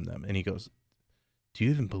myself from them, and he goes, "Do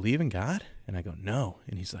you even believe in God?" And I go, "No,"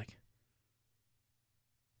 and he's like,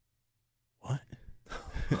 "What?"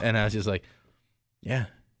 And I was just like, "Yeah,"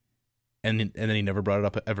 and then he never brought it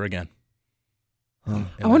up ever again.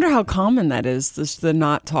 I wonder how common that is, the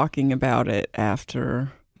not talking about it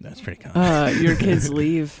after that's pretty common. Your kids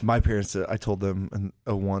leave. My parents, I told them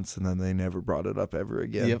once, and then they never brought it up ever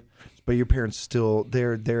again. Yep. But your parents still,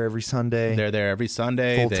 they're there every Sunday. They're there every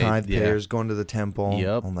Sunday. Full tithe payers, going to the temple.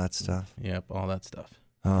 Yep. All that stuff. Yep, all that stuff.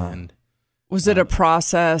 And was it a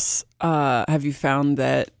process? Have you found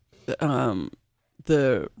that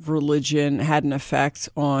the religion had an effect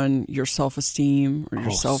on your self-esteem or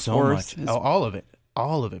your self-worth? So much.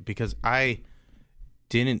 All of it, because I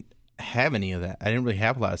didn't have any of that. I didn't really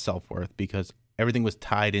have a lot of self-worth because everything was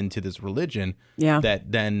tied into this religion. Yeah. That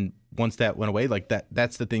then once that went away,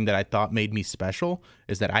 that's the thing that I thought made me special,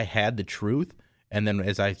 is that I had the truth. And then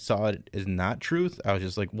as I saw it as not truth, I was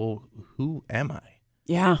just like, well, who am I?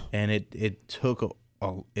 Yeah. And it took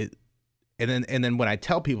and then when I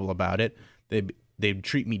tell people about it, they'd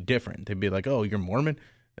treat me different. They'd be like, "Oh, you're Mormon?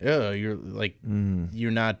 You're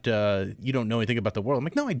you're not. You don't know anything about the world." I'm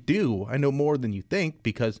like, "No, I do. I know more than you think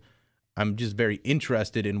because I'm just very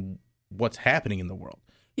interested in what's happening in the world."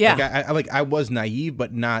 Yeah. I was naive,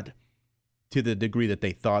 but not to the degree that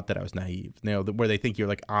they thought that I was naive. Where they think you're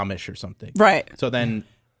like Amish or something. Right. So then,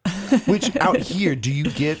 Which out here, do you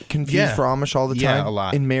get confused for Amish all the time? Yeah, a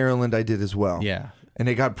lot. In Maryland, I did as well. yeah. And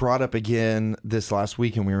it got brought up again this last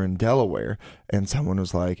week, and we were in Delaware, and someone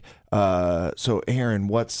was like, "So, Aaron,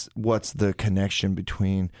 what's the connection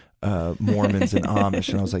between Mormons and Amish?"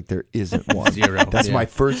 And I was like, "There isn't one." Zero. That's Yeah.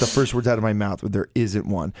 the first words out of my mouth. But there isn't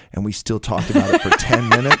one, and we still talked about it for 10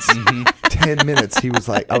 minutes. 10 minutes. He was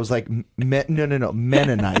like, "I was like, no,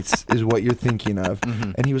 Mennonites is what you're thinking of,"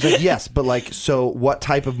 and he was like, "Yes, but like, so what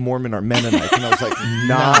type of Mormon are Mennonites?" And I was like,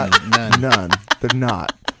 "None. They're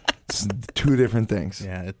not." It's two different things.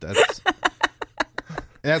 Yeah,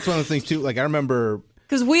 that's one of the things too. Like I remember,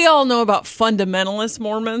 Because we all know about fundamentalist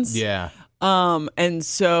Mormons. yeah, And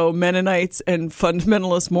so Mennonites and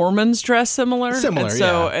fundamentalist Mormons dress similar. Similar, and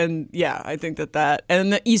so, yeah. And yeah, I think that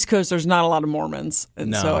and the East Coast, there's not a lot of Mormons.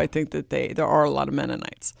 And No. so I think that there are a lot of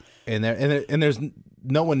Mennonites. and there's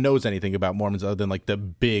no one knows anything about Mormons other than like the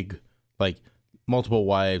big, like multiple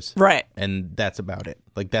wives, Right. and that's about it.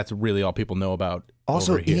 Like that's really all people know about.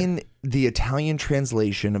 Also, over here. in the Italian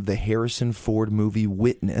translation of the Harrison Ford movie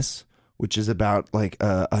Witness, which is about like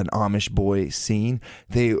an Amish boy scene,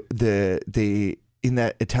 they in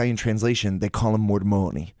that Italian translation they call him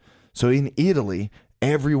Mormoni. So in Italy,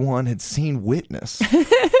 everyone had seen Witness.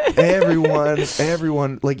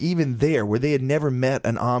 everyone, like even there, where they had never met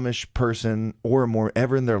an Amish person or more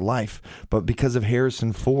ever in their life, but because of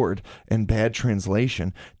Harrison Ford and bad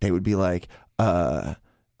translation, they would be like,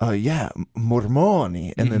 yeah,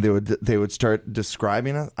 Mormoni, and then they would start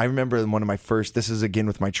describing it. I remember in one of my first. This is again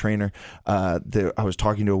with my trainer. I was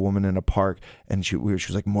talking to a woman in a park, and she was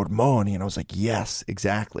like Mormoni, and I was like, yes,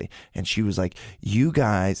 exactly. And she was like, you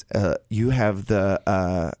guys, you have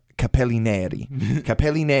the capelli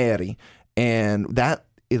neri, and that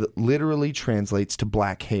it literally translates to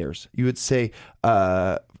black hairs. You would say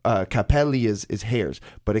capelli is hairs,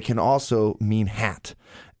 but it can also mean hat.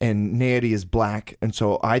 And neri is black, and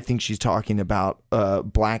so I think she's talking about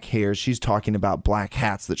black hairs. She's talking about black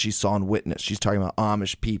hats that she saw in Witness. She's talking about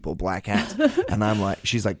Amish people, black hats. And I'm like,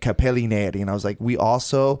 she's like capelli neri, and I was like, we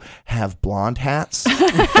also have blonde hats,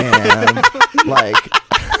 and like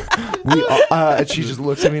and she just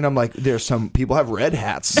looks at me, and I'm like, there's some people have red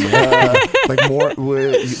hats. Like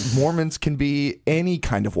Mormons can be any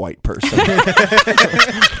kind of white person.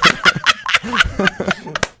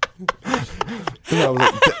 And I was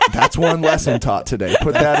like, that's one lesson taught today.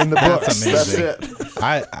 Put that in the books. That's it.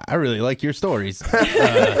 I really like your stories.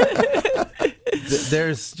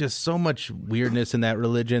 There's just so much weirdness in that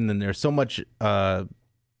religion, and there's so much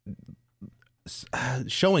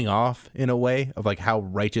showing off in a way of like how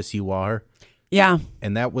righteous you are. Yeah.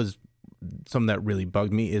 And that was something that really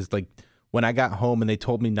bugged me is like when I got home and they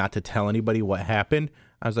told me not to tell anybody what happened,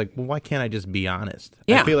 I was like, well, why can't I just be honest?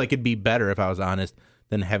 Yeah. I feel like it'd be better if I was honest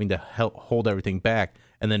than having to hold everything back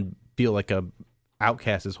and then feel like a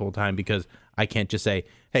outcast this whole time because I can't just say,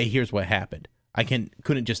 hey, here's what happened. I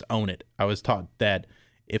couldn't just own it. I was taught that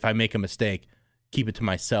if I make a mistake, keep it to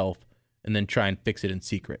myself and then try and fix it in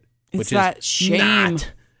secret. Which that is shame.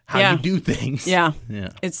 not how Yeah. you do things. Yeah. Yeah.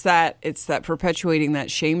 It's that perpetuating that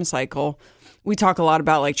shame cycle. We talk a lot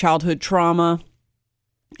about like childhood trauma,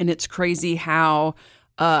 and it's crazy how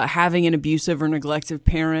having an abusive or neglective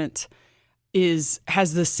parent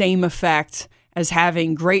has the same effect as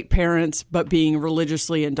having great parents but being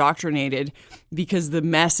religiously indoctrinated, because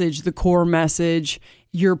the core message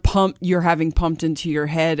you're having pumped into your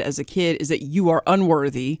head as a kid is that you are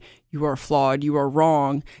unworthy, you are flawed, you are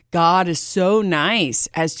wrong. God is so nice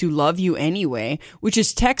as to love you anyway, which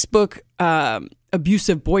is textbook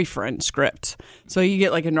abusive boyfriend script. So you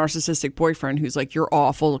get like a narcissistic boyfriend who's like, you're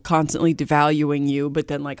awful, constantly devaluing you, but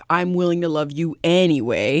then like, I'm willing to love you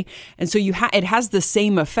anyway. And so it has the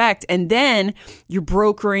same effect. And then you're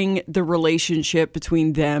brokering the relationship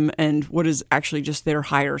between them and what is actually just their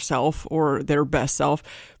higher self or their best self.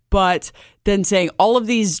 But then saying all of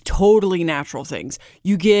these totally natural things.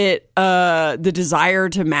 You get the desire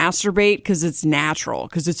to masturbate because it's natural,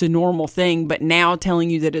 because it's a normal thing, but now telling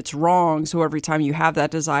you that it's wrong. So every time you have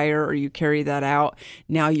that desire or you carry that out,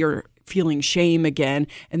 now you're feeling shame again.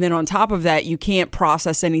 And then on top of that, you can't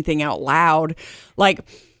process anything out loud. Like,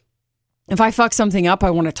 if I fuck something up,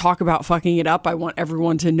 I want to talk about fucking it up. I want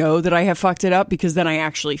everyone to know that I have fucked it up because then I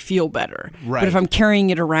actually feel better. Right. But if I'm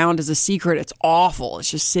carrying it around as a secret, it's awful. It's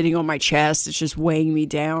just sitting on my chest. It's just weighing me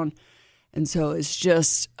down. And so it's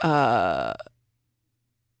just, and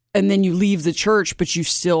then you leave the church, but you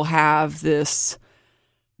still have this.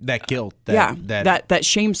 That guilt. That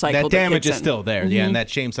shame cycle. That damage kicks is in. still there. Mm-hmm. Yeah, and that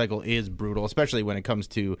shame cycle is brutal, especially when it comes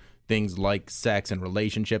to things like sex and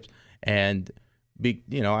relationships. And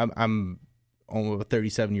I'm almost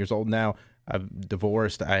 37 years old now. I've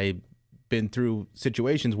divorced. I've been through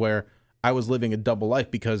situations where I was living a double life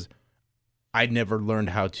because I never learned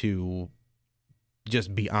how to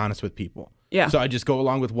just be honest with people. Yeah. So I just go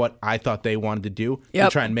along with what I thought they wanted to do to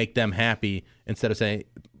try and make them happy instead of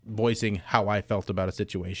voicing how I felt about a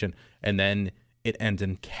situation. And then it ends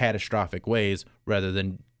in catastrophic ways rather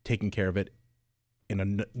than taking care of it in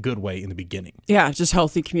a good way in the beginning. Yeah, just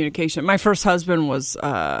healthy communication. My first husband was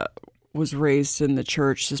raised in the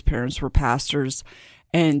church. His parents were pastors,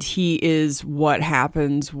 and he is what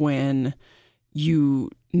happens when you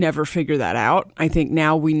never figure that out. I think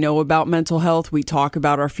now we know about mental health. We talk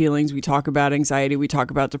about our feelings. We talk about anxiety. We talk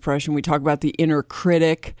about depression. We talk about the inner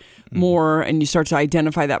critic more, and you start to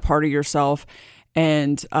identify that part of yourself.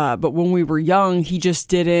 And but when we were young, he just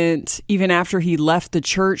didn't, even after he left the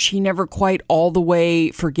church, he never quite all the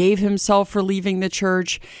way forgave himself for leaving the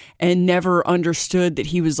church and never understood that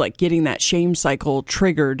he was like getting that shame cycle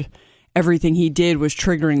triggered. Everything he did was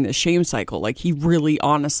triggering the shame cycle. Like he really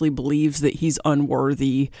honestly believes that he's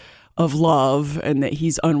unworthy of love and that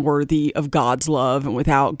he's unworthy of God's love, and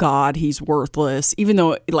without God he's worthless, even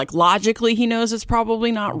though like logically he knows it's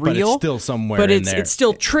probably not real, but it's still somewhere but in there. It's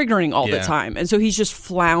still triggering all the time. And so he's just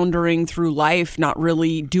floundering through life, not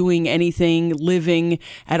really doing anything, living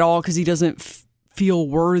at all, because he doesn't feel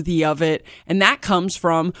worthy of it. And that comes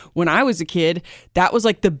from when I was a kid. That was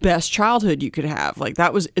like the best childhood you could have. Like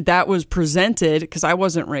that was presented, because I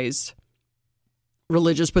wasn't raised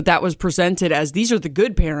religious, but that was presented as these are the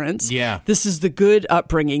good parents. Yeah. This is the good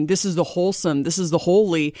upbringing. This is the wholesome. This is the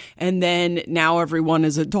holy. And then now everyone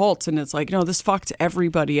is adults, and it's like, no, this fucked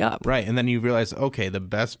everybody up. Right. And then you realize, okay, the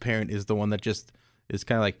best parent is the one that just is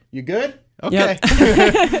kind of like, you good? Okay.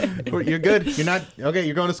 Yep. You're good. You're not, okay,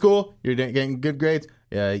 you're going to school. You're getting good grades.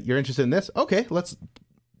 You're interested in this. Okay, let's.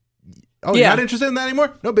 Oh, you're not interested in that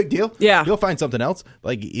anymore? No big deal. Yeah. You'll find something else.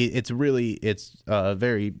 Like, it's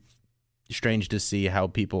very strange to see how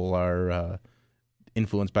people are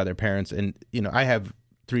influenced by their parents. And, I have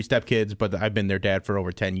 3 stepkids, but I've been their dad for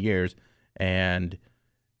over 10 years, and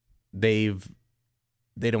they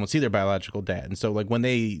don't see their biological dad. And so, like, when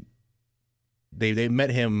they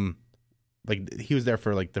met him, like, he was there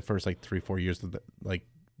for, like, the first, like, 3-4 years. Like,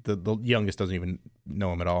 the youngest doesn't even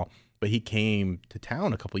know him at all. But he came to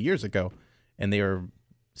town a couple of years ago, and they were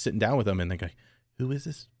sitting down with him, and they're like, who is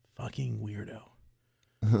this fucking weirdo?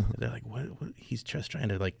 They're like, what? He's just trying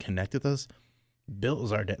to, like, connect with us?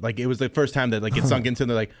 Bill's our dad. Like, it was the first time that, like, it sunk into, and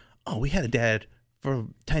they're like, oh, we had a dad for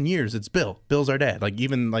 10 years. It's Bill. Bill's our dad. Like,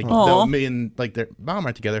 even, like, though me and, like, their mom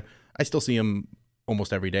aren't together, I still see him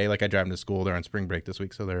almost every day. Like, I drive them to school. They're on spring break this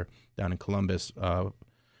week, so they're down in Columbus.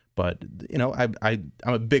 But, I'm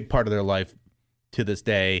a big part of their life to this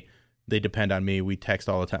day. They depend on me. We text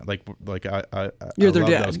all the time. You're their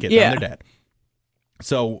love dad. Those kids. Yeah. I'm their dad.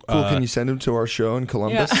 So cool. Can you send him to our show in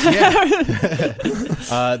Columbus? Yeah.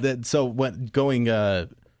 So when going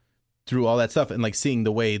through all that stuff and, like, seeing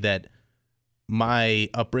the way that my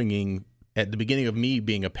upbringing at the beginning of me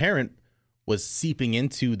being a parent was seeping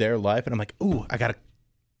into their life, and I'm like, ooh,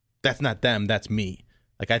 that's not them, that's me.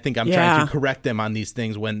 Like, I think I'm trying to correct them on these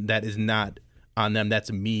things when that is not on them.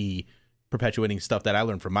 That's me perpetuating stuff that I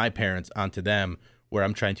learned from my parents onto them, where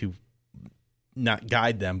I'm trying to not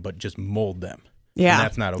guide them, but just mold them. Yeah. And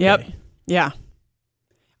that's not okay. Yep. Yeah.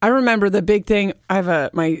 I remember the big thing.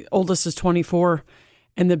 My oldest is 24,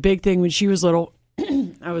 and the big thing when she was little,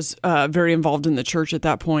 I was very involved in the church at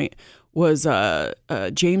that point, was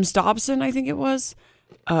James Dobson, I think it was.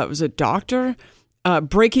 It was a doctor.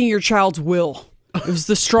 Breaking Your Child's Will. It was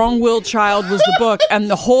The Strong-Willed Child was the book, and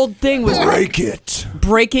the whole thing was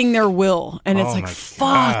breaking their will. And it's like,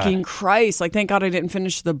 fucking Christ. Like, thank God I didn't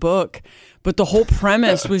finish the book. But the whole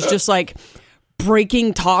premise was just like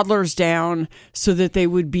breaking toddlers down so that they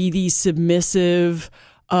would be these submissive,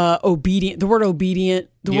 obedient. The word obedient,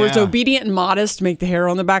 the words obedient and modest make the hair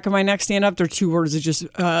on the back of my neck stand up. They're 2 words that just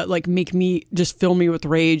make me, just fill me with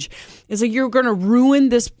rage. It's like, you're going to ruin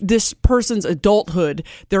this person's adulthood,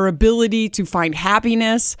 their ability to find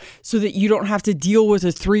happiness, so that you don't have to deal with a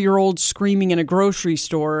 3-year-old screaming in a grocery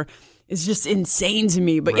store. It's just insane to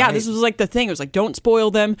me. But yeah, this was like the thing. It was like, don't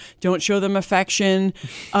spoil them. Don't show them affection,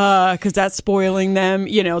 because that's spoiling them.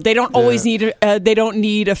 They don't always need. They don't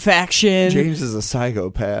need affection. James is a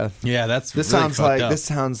psychopath. Yeah, this really sounds like up. This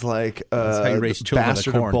sounds like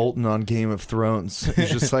Bastard of Bolton on Game of Thrones.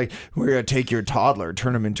 It's just like, we're gonna take your toddler,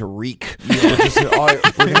 turn him into Reek. We're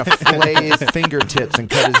gonna flay his fingertips and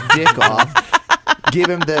cut his dick off.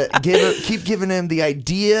 keep giving him the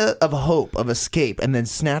idea of hope, of escape, and then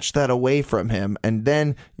snatch that away from him, and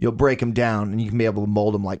then you'll break him down, and you can be able to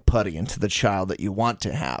mold him like putty into the child that you want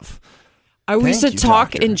to have. I used to Thank you,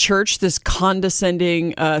 talk doctor. in church, this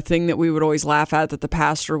condescending thing that we would always laugh at, that the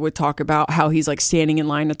pastor would talk about how he's like standing in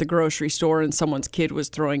line at the grocery store and someone's kid was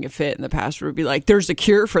throwing a fit, and the pastor would be like, there's a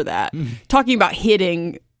cure for that. Talking about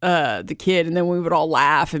hitting the kid, and then we would all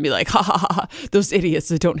laugh and be like, ha ha ha, those idiots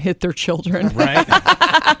that don't hit their children. Right?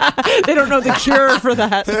 They don't know the cure for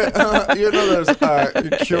that. You know there's a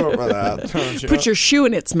cure for that, don't you? Put your shoe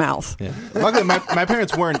in its mouth. Yeah. Luckily, my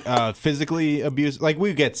parents weren't physically abused. Like,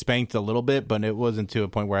 we get spanked a little bit, but it wasn't to a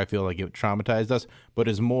point where I feel like it traumatized us. But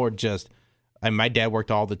it's more just, my dad worked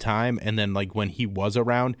all the time, and then like when he was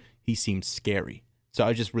around, he seemed scary. So I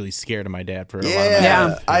was just really scared of my dad for a lot of my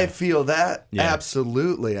life. I feel that. Yeah.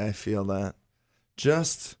 Absolutely, I feel that.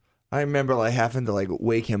 I remember like having to like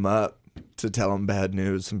wake him up to tell him bad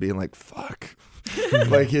news and being like, fuck.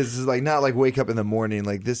 Like his is like not like wake up in the morning,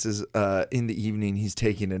 like this is in the evening he's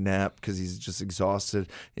taking a nap because he's just exhausted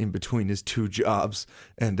in between his 2 jobs,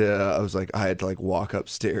 and I was like, I had to like walk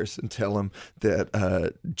upstairs and tell him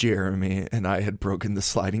that Jeremy and I had broken the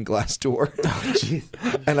sliding glass door.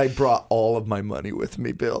 And I brought all of my money with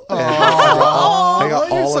me, Bill. And I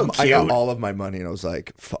got all of my money, and I was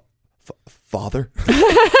like, Father?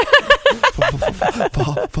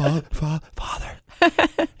 Father.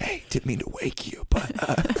 Hey, didn't mean to wake you, but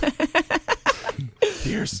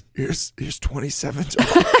here's $27.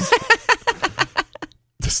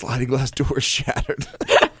 The sliding glass door is shattered.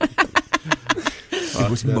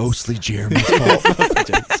 It was mostly Jeremy's fault.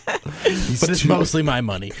 But it's mostly my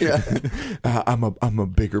money. Yeah. I'm a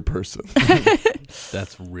bigger person.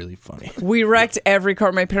 That's really funny. We wrecked every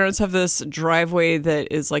car. My parents have this driveway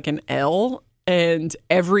that is like an L, and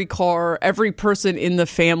every person in the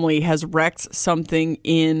family has wrecked something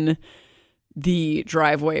in the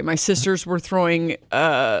driveway. My sisters were throwing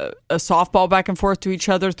a softball back and forth to each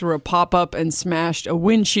other through a pop-up and smashed a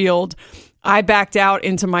windshield. I backed out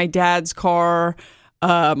into my dad's car.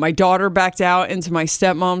 My daughter backed out into my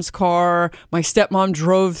stepmom's car. My stepmom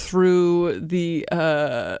drove through the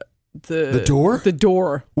door? The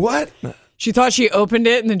door. What? She thought she opened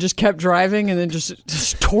it and then just kept driving and then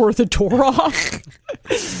just tore the door off.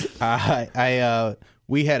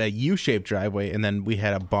 We had a U-shaped driveway, and then we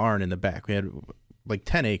had a barn in the back. We had like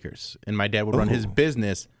 10 acres, and my dad would run his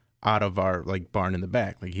business out of our like barn in the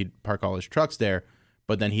back. Like, he'd park all his trucks there,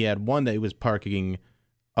 but then he had one that he was parking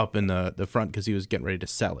up in the front because he was getting ready to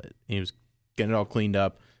sell it. He was getting it all cleaned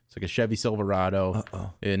up. It's like a Chevy Silverado.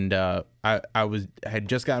 And I had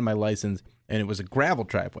just gotten my license, and it was a gravel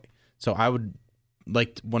driveway. So one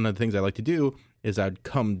of the things I like to do is I'd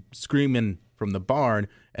come screaming from the barn,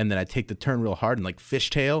 and then I'd take the turn real hard and like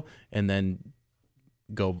fishtail, and then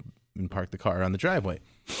go and park the car on the driveway.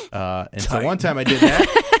 So one time I did that,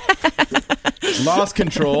 lost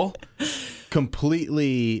control,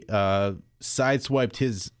 completely sideswiped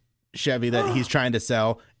his Chevy that he's trying to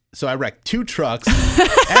sell. So I wrecked 2 trucks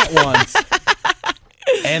at once.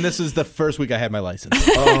 And this is the first week I had my license.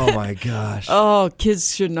 Oh my gosh. Oh,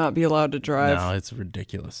 kids should not be allowed to drive. No, it's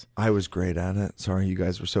ridiculous. I was great at it. Sorry, you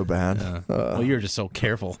guys were so bad. Well, you were just so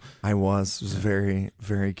careful. I was very,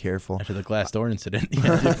 very careful. After the glass door incident.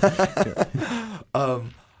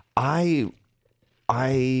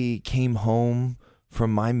 I came home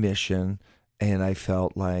from my mission, and I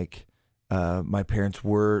felt like my parents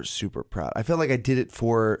were super proud. I felt like I did it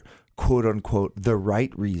for quote unquote the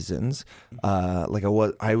right reasons. Like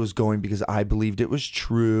I was going because I believed it was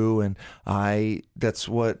true, and that's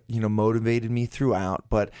what motivated me throughout.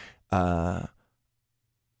 But I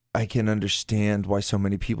can understand why so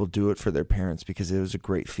many people do it for their parents, because it was a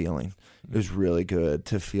great feeling. It was really good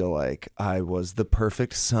to feel like I was the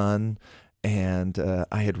perfect son, and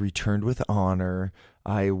I had returned with honor.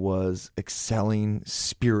 I was excelling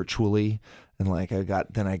spiritually, and like I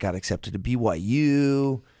got accepted to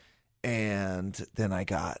BYU. And then I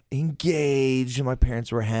got engaged, and my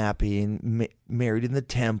parents were happy, and married in the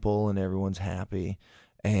temple, and everyone's happy.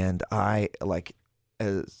 And I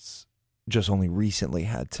just only recently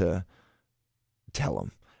had to tell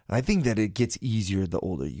them. And I think that it gets easier the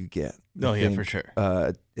older you get. For sure.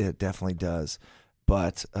 It definitely does.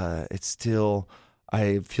 But it's still,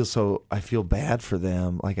 I feel bad for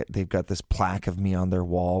them. Like, they've got this plaque of me on their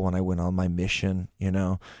wall when I went on my mission,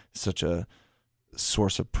 such a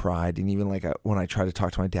source of pride. And even like when I try to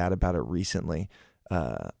talk to my dad about it recently,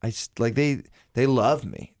 they love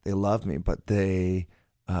me, but they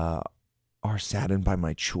are saddened by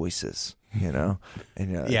my choices, and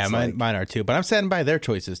yeah, mine are too, but I'm saddened by their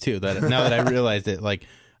choices too. That now that I realized it, like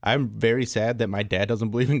I'm very sad that my dad doesn't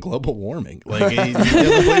believe in global warming. Like he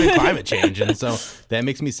doesn't believe in climate change, and so that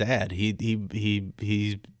makes me sad. He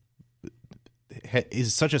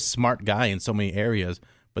is such a smart guy in so many areas,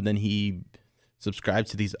 but then he subscribes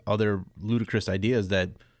to these other ludicrous ideas that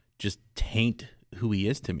just taint who he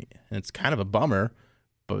is to me, and it's kind of a bummer.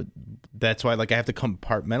 But that's why, like, I have to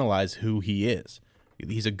compartmentalize who he is.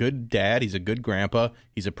 He's a good dad. He's a good grandpa.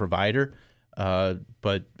 He's a provider.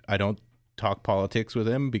 But I don't talk politics with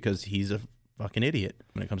him because he's a fucking idiot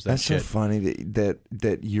when it comes to that shit. That's so funny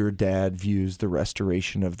that your dad views the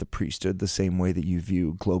restoration of the priesthood the same way that you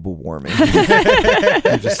view global warming.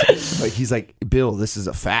 He's like, Bill, this is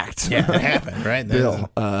a fact. Yeah, it happened, right? Bill,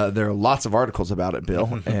 there are lots of articles about it,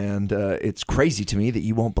 Bill, and it's crazy to me that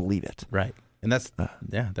you won't believe it. Right. And that's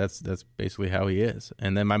basically how he is.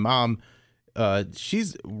 And then my mom,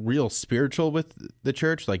 she's real spiritual with the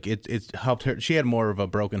church. Like it's helped her. She had more of a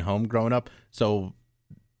broken home growing up, so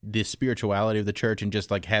the spirituality of the church and just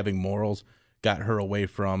like having morals got her away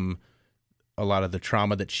from a lot of the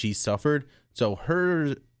trauma that she suffered. So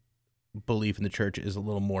her belief in the church is a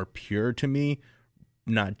little more pure to me,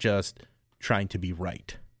 not just trying to be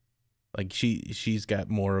right. Like she's got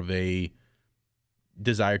more of a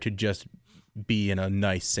desire to just be in a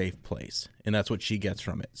nice, safe place. And that's what she gets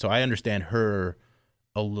from it. So I understand her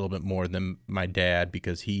a little bit more than my dad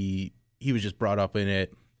because he was just brought up in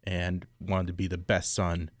it and wanted to be the best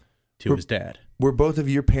son to his dad. Were both of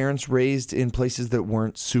your parents raised in places that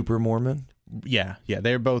weren't super Mormon? Yeah.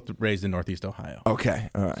 They're both raised in Northeast Ohio. Okay,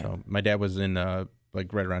 all right. So my dad was in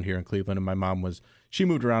like right around here in Cleveland, and my mom she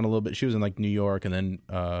moved around a little bit. She was in like New York and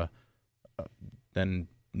then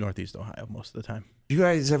Northeast Ohio most of the time. Did you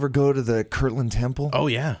guys ever go to the Kirtland Temple? Oh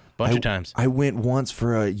yeah, bunch of times. I went once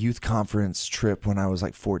for a youth conference trip when I was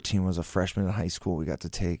like 14. Was a freshman in high school. We got to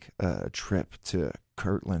take a trip to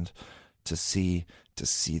Kirtland to see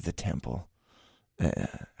the temple.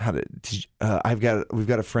 We've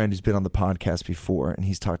got a friend who's been on the podcast before, and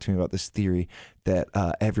he's talked to me about this theory that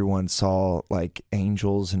everyone saw like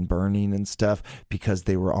angels and burning and stuff because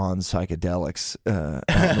they were on psychedelics out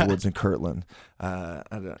in the woods in Kirtland. I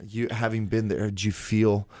don't know, you having been there, did you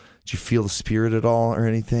feel the spirit at all or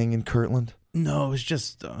anything in Kirtland? No, it was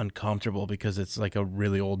just uncomfortable because it's like a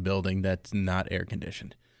really old building that's not air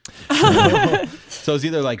conditioned. So it's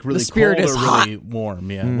either like really cold or really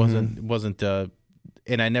warm. Yeah, it wasn't.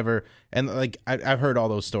 And I've heard all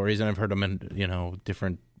those stories, and I've heard them in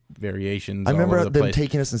different variations. I remember all over the them place.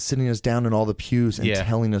 taking us and sitting us down in all the pews and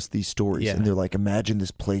telling us these stories. Yeah. And they're like, imagine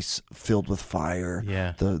this place filled with fire.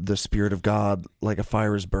 Yeah. The spirit of God, like a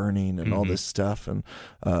fire is burning and all this stuff. And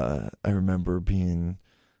I remember being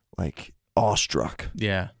like awestruck.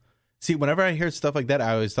 Yeah. See, whenever I hear stuff like that,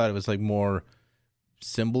 I always thought it was like more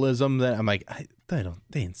symbolism. That I'm like, they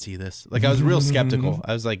didn't see this. Like I was real skeptical.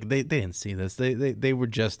 I was like, they didn't see this. They were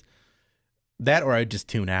just that, or I'd just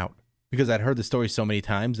tune out because I'd heard the story so many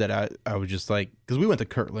times that I was just like, because we went to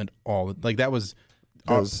Kirtland that was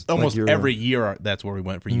almost like every year. That's where we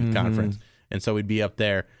went for youth conference, and so we'd be up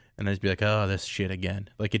there, and I'd just be like, oh, this shit again.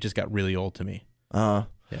 Like it just got really old to me.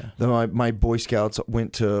 Yeah. Then my Boy Scouts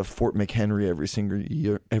went to Fort McHenry every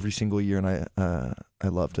single year, and I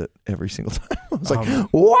loved it every single time. I was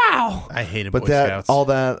like, wow. I hated Boy Scouts. All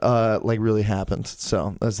that like really happened.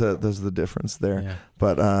 So there's the difference there. Yeah.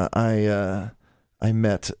 But I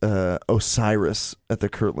met Osiris at the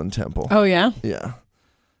Kirtland Temple. Oh yeah. Yeah.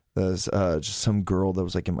 There's just some girl that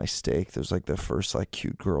was like in my stake. There's like the first like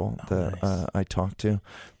cute girl that I talked to,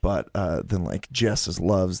 but then like Jess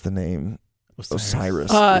loves the name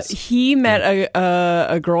Osiris. He met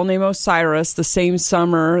a girl named Osiris the same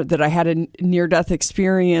summer that I had a near-death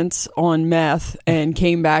experience on meth and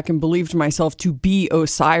came back and believed myself to be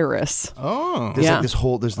Osiris. Oh, there's like this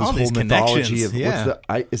whole mythology of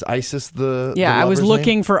is Isis the I was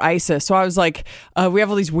looking name? for Isis. So I was like, we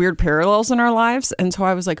have all these weird parallels in our lives, and so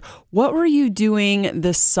I was like, what were you doing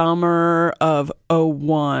this summer of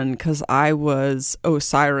 2001? Because I was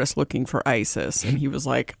Osiris looking for Isis, and he was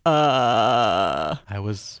like, I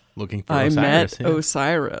was looking for Osiris.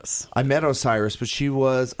 Osiris. I met Osiris, but she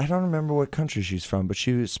was, I don't remember what country she's from, but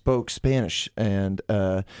she spoke Spanish. And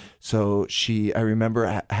so I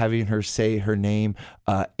remember having her say her name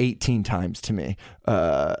 18 times to me.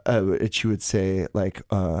 She would say, like,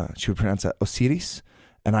 she would pronounce that Osiris.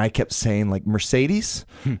 And I kept saying like Mercedes,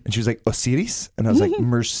 and she was like Osiris, and I was like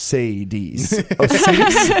Mercedes,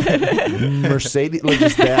 Osiris, Mercedes, like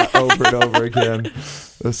just that over and over again.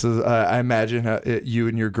 This is I imagine how you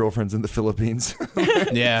and your girlfriends in the Philippines.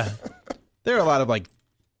 Yeah, there are a lot of like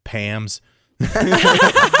Pams.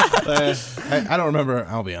 I don't remember.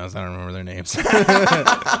 I'll be honest. I don't remember their names.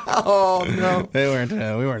 Oh no, They weren't.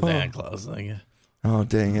 We weren't that close. Like, oh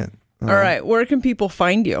dang it. All right, where can people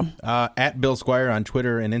find you? at Bill Squire on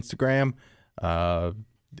Twitter and Instagram.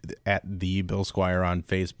 At the Bill Squire on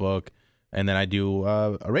Facebook. And then I do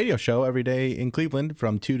a radio show every day in Cleveland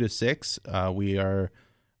from 2 to 6.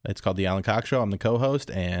 It's called The Alan Cox Show. I'm the co-host,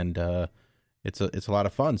 and it's a lot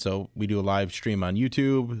of fun. So we do a live stream on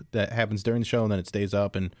YouTube that happens during the show, and then it stays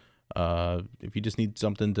up. And if you just need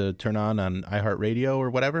something to turn on iHeartRadio or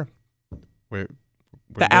whatever, we're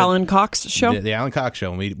The good. Alan Cox Show? The Alan Cox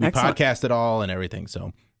Show. We Excellent. podcast it all and everything.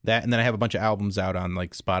 So that, and then I have a bunch of albums out on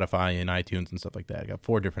like Spotify and iTunes and stuff like that. I got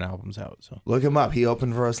 4 different albums out. So Look him up. He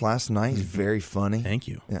opened for us last night. He's very funny. thank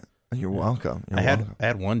you. Yeah, you're welcome. I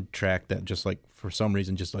had one track that just like for some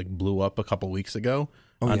reason just like blew up a couple weeks ago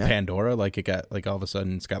on yeah? Pandora. Like it got like all of a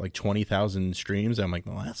sudden it's got like 20,000 streams. I'm like,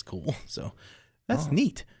 well, that's cool. So that's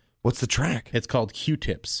neat. What's the track? It's called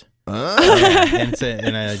Q-Tips.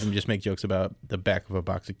 And I just make jokes about the back of a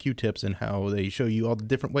box of Q-tips and how they show you all the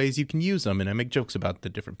different ways you can use them, and I make jokes about the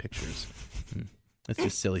different pictures.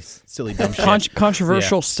 It's just silly, dumb shit.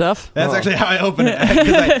 Controversial Yeah. stuff. That's actually how I open it.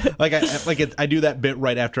 'Cause I do that bit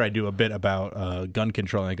right after I do a bit about gun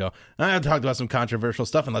control. And I go, I've talked about some controversial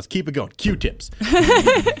stuff, and let's keep it going. Q-tips.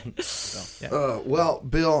 So, yeah. Well,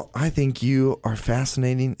 Bill, I think you are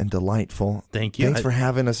fascinating and delightful. Thank you. Thanks for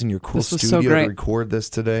having us in your cool This was so studio to great. record this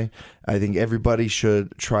today. I think everybody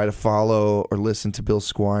should try to follow or listen to Bill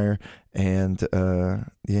Squire. And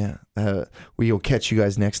we will catch you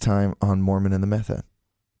guys next time on Mormon and the Meth Head.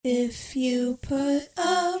 If you put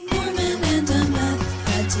a Mormon and a meth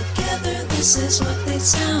head together, this is what they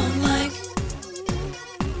sound like.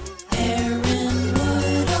 Aaron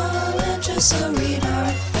Woodall and Jessa Reed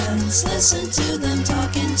are friends. Listen to them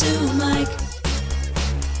talking to Mike.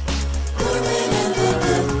 Mormon and the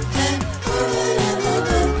meth head, Mormon and the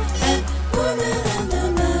meth head, Mormon and the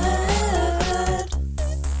meth head.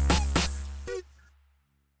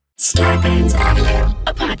 Starburns Audio,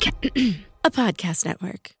 a podcast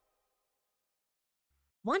network.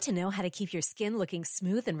 Want to know how to keep your skin looking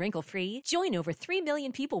smooth and wrinkle-free? Join over 3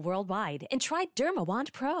 million people worldwide and try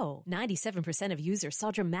Dermawand Pro. 97% of users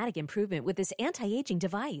saw dramatic improvement with this anti-aging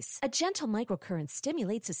device. A gentle microcurrent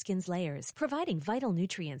stimulates the skin's layers, providing vital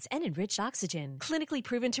nutrients and enriched oxygen. Clinically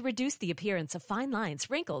proven to reduce the appearance of fine lines,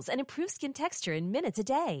 wrinkles, and improve skin texture in minutes a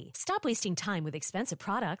day. Stop wasting time with expensive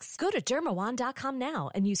products. Go to Dermawand.com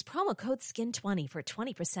now and use promo code SKIN20 for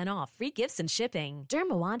 20% off, free gifts and shipping.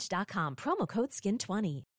 Dermawand.com, promo code SKIN20.